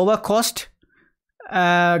the lower cost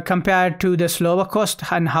compared to the slower cost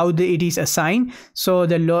and how it is assigned. So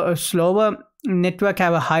the slower network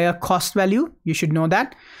have a higher cost value, you should know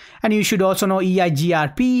that, and you should also know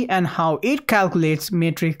EIGRP and how it calculates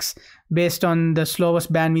matrix based on the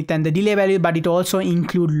slowest bandwidth and the delay value, but it also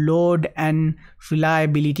includes load and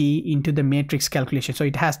reliability into the matrix calculation. So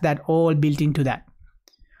it has that all built into that.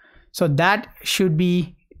 So that should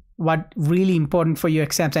be what really important for your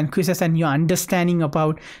exams and quizzes and your understanding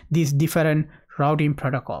about these different routing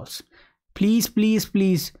protocols. Please, please,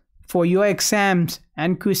 please, for your exams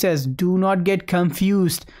and quizzes, do not get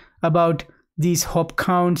confused about these hop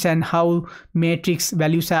counts and how matrix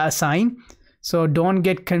values are assigned. So don't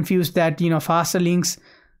get confused that faster links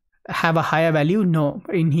have a higher value. No,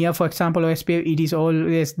 in here, for example, OSPF, it is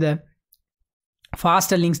always the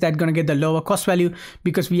faster links that gonna get the lower cost value,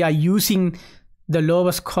 because we are using the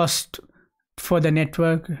lowest cost for the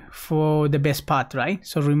network for the best path, right?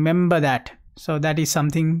 So remember that. So that is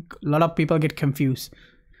something a lot of people get confused.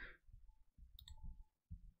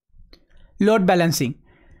 Load balancing.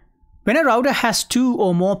 When a router has two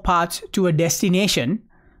or more paths to a destination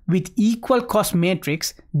with equal cost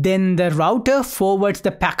matrix, then the router forwards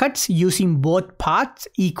the packets using both paths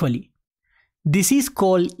equally. This is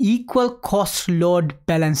called equal cost load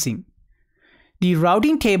balancing. The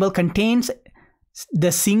routing table contains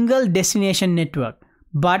the single destination network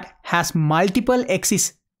but has multiple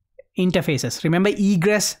exit interfaces. Remember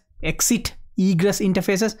egress, exit, egress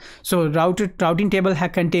interfaces. So routing table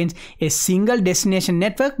contains a single destination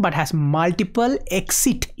network but has multiple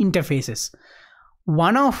exit interfaces,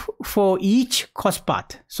 one for each cost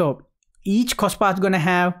path. So each COS path is going to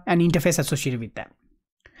have an interface associated with that.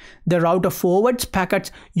 The router forwards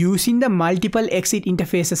packets using the multiple exit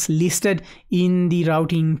interfaces listed in the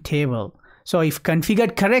routing table. So if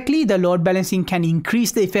configured correctly, the load balancing can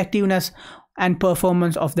increase the effectiveness and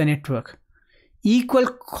performance of the network. Equal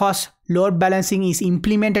COS load balancing is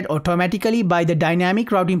implemented automatically by the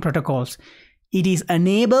dynamic routing protocols. It is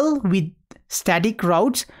enabled with static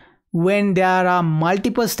routes when there are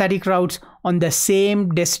multiple static routes on the same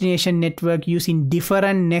destination network using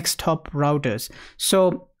different next hop routers.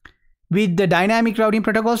 So with the dynamic routing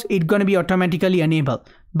protocols, it's going to be automatically enabled.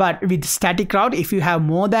 But with static route, if you have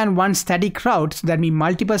more than one static route, that means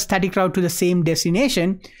multiple static route to the same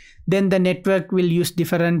destination, then the network will use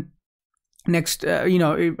different next it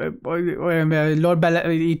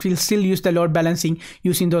will still use the load balancing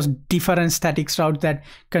using those different static routes that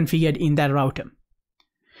configured in that router.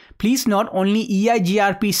 Please note, only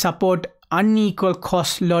EIGRP support unequal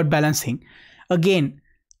COS load balancing. Again,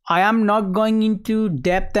 I am not going into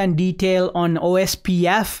depth and detail on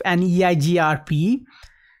OSPF and EIGRP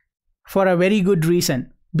for a very good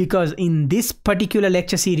reason, because in this particular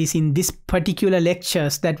lecture series, in this particular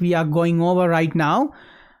lectures that we are going over right now,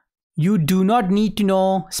 you do not need to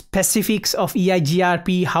know specifics of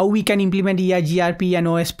EIGRP, how we can implement EIGRP and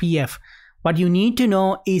OSPF. What you need to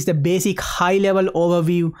know is the basic high-level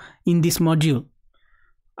overview in this module.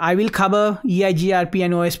 I will cover EIGRP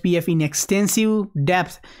and OSPF in extensive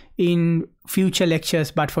depth in future lectures,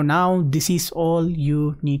 but for now, this is all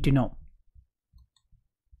you need to know.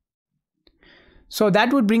 So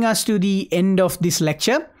that would bring us to the end of this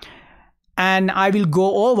lecture, and I will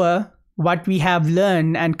go over what we have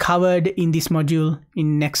learned and covered in this module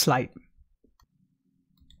in next slide.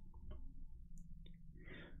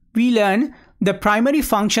 We learn the primary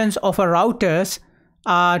functions of a routers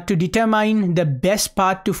are to determine the best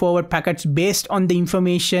path to forward packets based on the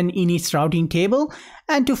information in its routing table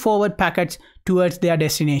and to forward packets towards their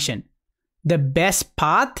destination. The best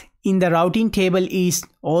path in the routing table is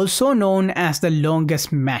also known as the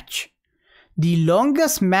longest match. The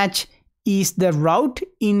longest match is the route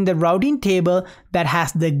in the routing table that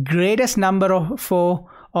has the greatest number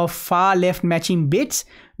of far left matching bits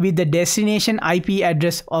with the destination IP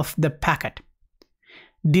address of the packet.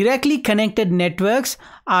 Directly connected networks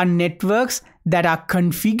are networks that are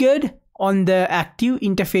configured on the active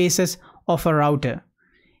interfaces of a router.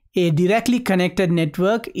 A directly connected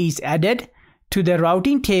network is added to the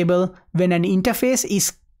routing table when an interface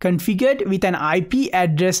is configured with an IP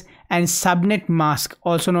address and subnet mask,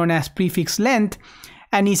 also known as prefix length,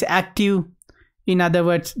 and is active. In other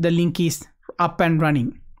words, the link is up and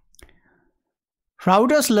running.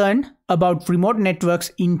 Routers learn about remote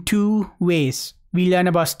networks in two ways. We learn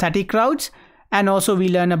about static routes, and also we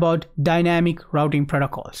learn about dynamic routing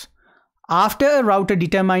protocols. After a router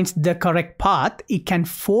determines the correct path, it can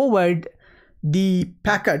forward the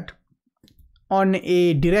packet on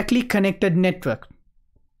a directly connected network.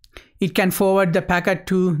 It can forward the packet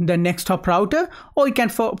to the next hop router, or it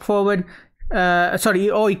can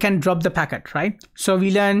or it can drop the packet, right? So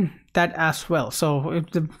we learn that as well. So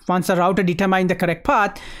once the router determines the correct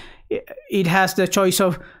path, it has the choice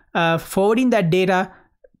of forwarding that data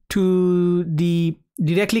to the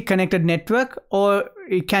directly connected network, or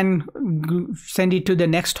it can send it to the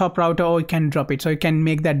next hop router, or it can drop it. So it can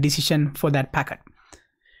make that decision for that packet.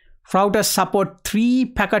 Routers support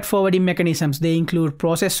 3 packet forwarding mechanisms. They include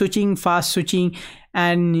process switching, fast switching,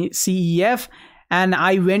 and CEF. And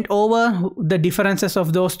I went over the differences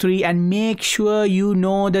of those 3, and make sure you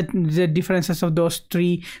know the differences of those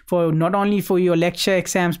 3 for not only for your lecture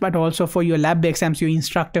exams, but also for your lab exams. Your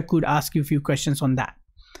instructor could ask you a few questions on that.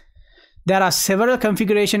 There are several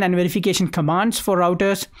configuration and verification commands for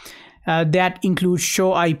routers that include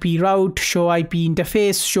show IP route, show IP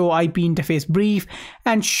interface, show IP interface brief,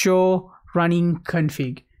 and show running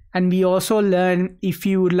config. And we also learn, if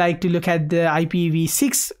you would like to look at the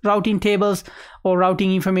IPv6 routing tables or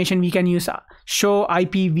routing information, we can use show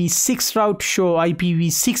IPv6 route, show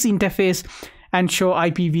IPv6 interface, and show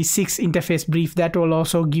IPv6 interface brief. That will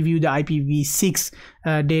also give you the IPv6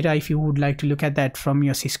 data if you would like to look at that from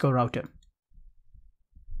your Cisco router.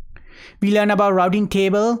 We learn about routing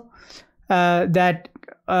table, how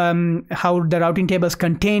the routing tables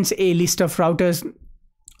contains a list of routers,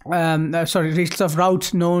 lists of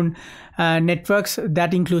routes known networks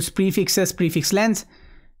that includes prefixes, prefix lengths.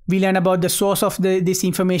 We learn about the source of this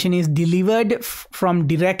information is delivered from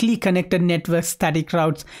directly connected networks, static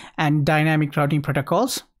routes, and dynamic routing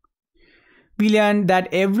protocols. We learn that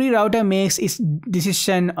every router makes its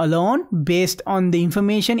decision alone based on the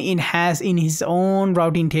information it has in his own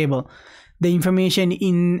routing table. The information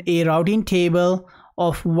in a routing table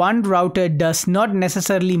of one router does not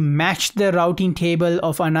necessarily match the routing table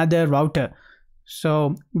of another router.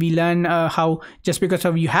 So we learn how just because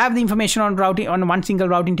of you have the information on routing on one single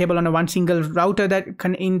routing table on a one single router that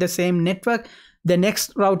can in the same network, the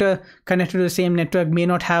next router connected to the same network may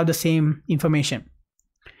not have the same information.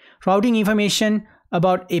 Routing information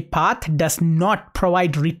about a path does not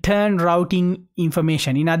provide return routing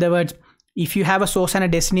information. In other words, if you have a source and a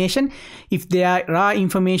destination, if there are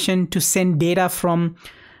information to send data from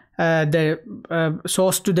the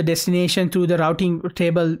source to the destination through the routing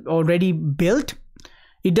table already built,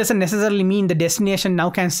 it doesn't necessarily mean the destination now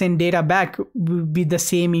can send data back with the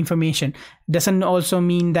same information. It doesn't also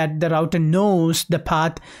mean that the router knows the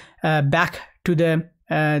path back to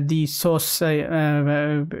the source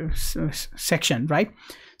section, right?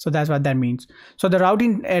 So that's what that means. So the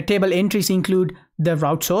routing table entries include the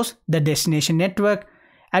route source, the destination network,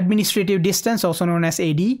 administrative distance, also known as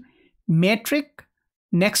AD, metric,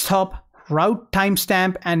 next hop, route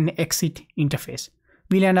timestamp, and exit interface.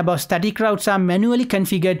 We learn about static routes are manually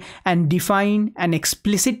configured and define an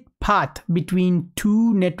explicit path between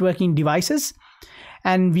two networking devices.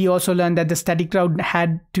 And we also learned that the static route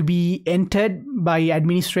had to be entered by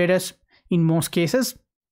administrators in most cases.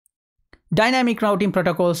 Dynamic routing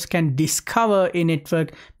protocols can discover a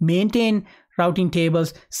network, maintain routing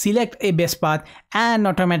tables, select a best path, and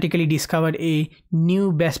automatically discover a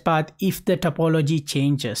new best path if the topology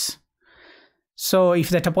changes. So if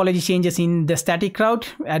the topology changes in the static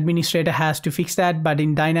route, administrator has to fix that, but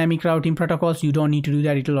in dynamic routing protocols, you don't need to do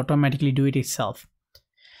that. It will automatically do it itself.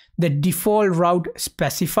 The default route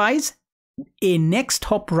specifies a next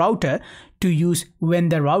hop router to use when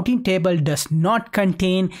the routing table does not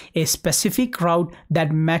contain a specific route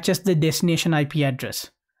that matches the destination IP address.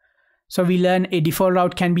 So we learn a default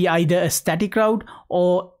route can be either a static route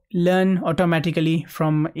or learn automatically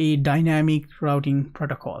from a dynamic routing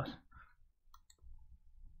protocol.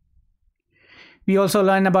 We also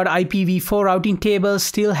learn about IPv4 routing tables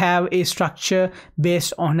still have a structure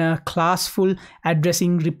based on a classful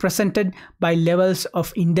addressing represented by levels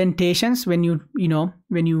of indentations when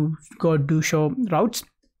you go do show routes.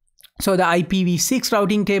 So the IPv6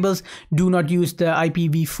 routing tables do not use the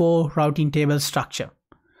IPv4 routing table structure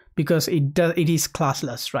because it is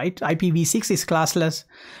classless, right? IPv6 is classless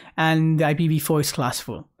and the IPv4 is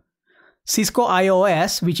classful. Cisco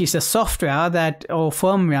IOS, which is a software that or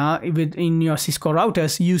firmware within your Cisco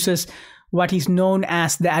routers, uses what is known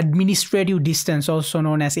as the administrative distance, also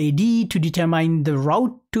known as AD, to determine the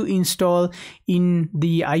route to install in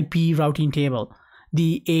the IP routing table.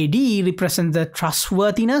 The AD represents the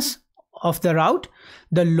trustworthiness of the route.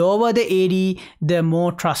 The lower the AD, the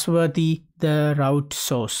more trustworthy the route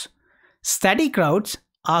source. Static routes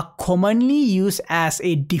are commonly used as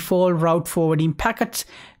a default route forwarding packets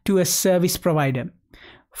to a service provider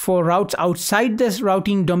for routes outside this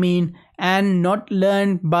routing domain and not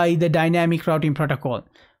learned by the dynamic routing protocol.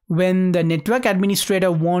 When the network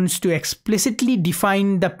administrator wants to explicitly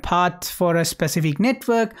define the path for a specific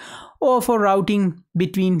network or for routing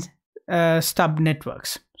between stub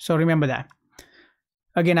networks. So remember that.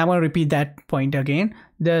 Again, I want to repeat that point again.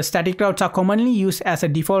 The static routes are commonly used as a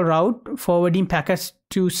default route forwarding packets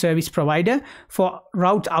to service provider for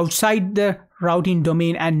routes outside the routing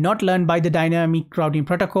domain and not learned by the dynamic routing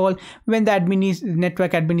protocol when the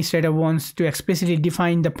network administrator wants to explicitly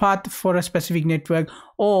define the path for a specific network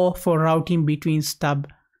or for routing between stub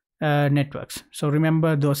networks. So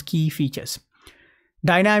remember those key features.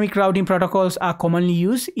 Dynamic routing protocols are commonly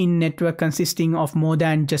used in network consisting of more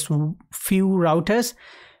than just few routers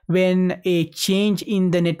when a change in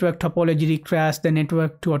the network topology requires the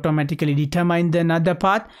network to automatically determine another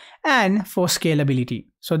path and for scalability.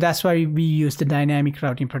 So that's why we use the dynamic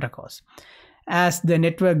routing protocols. As the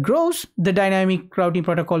network grows, the dynamic routing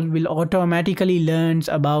protocol will automatically learn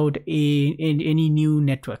about any new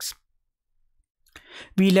networks.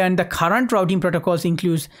 We learned the current routing protocols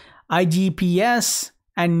includes IGPS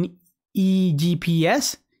and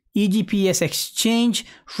EGPS. EGPS exchange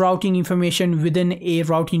routing information within a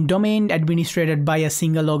routing domain administered by a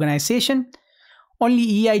single organization.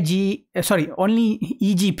 Only EGP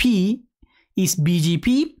is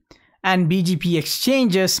BGP, and BGP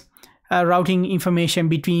exchanges routing information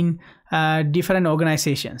between different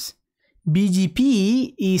organizations.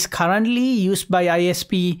 BGP is currently used by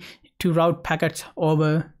ISP to route packets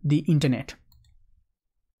over the internet.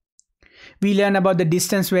 We learn about the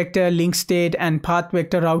distance vector, link state, and path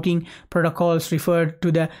vector routing protocols refer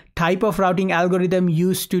to the type of routing algorithm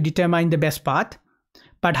used to determine the best path.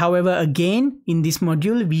 But however, again, in this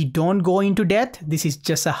module, we don't go into depth. This is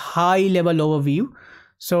just a high level overview.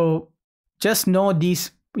 So just know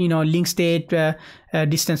these link state,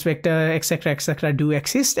 distance vector, etc. do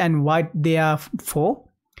exist and what they are for.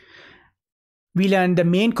 We learned the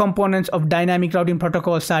main components of dynamic routing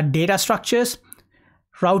protocols are data structures,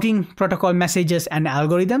 routing protocol messages, and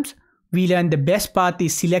algorithms. We learned the best path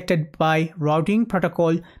is selected by routing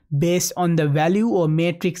protocol based on the value or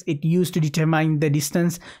matrix it used to determine the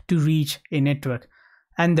distance to reach a network.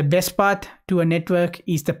 And the best path to a network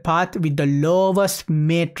is the path with the lowest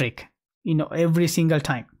metric, every single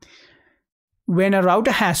time. When a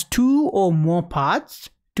router has 2 or more paths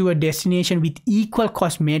to a destination with equal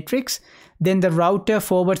cost matrix, then the router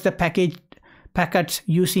forwards the packets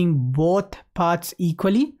using both paths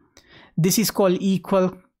equally. This is called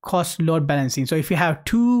equal cost load balancing. So if you have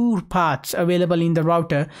 2 paths available in the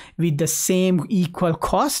router with the same equal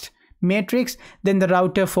cost matrix, then the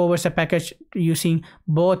router forwards a package using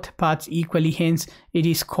both paths equally. Hence, it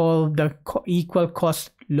is called the equal cost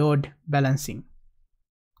load balancing.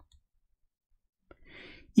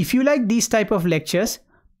 If you like these type of lectures,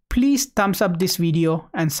 please thumbs up this video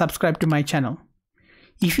and subscribe to my channel.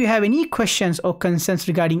 If you have any questions or concerns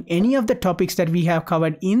regarding any of the topics that we have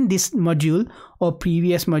covered in this module or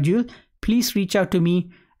previous module, please reach out to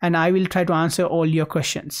me and I will try to answer all your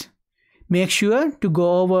questions. Make sure to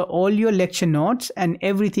go over all your lecture notes and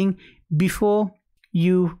everything before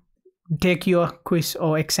you take your quiz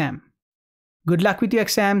or exam. Good luck with your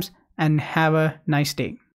exams and have a nice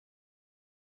day.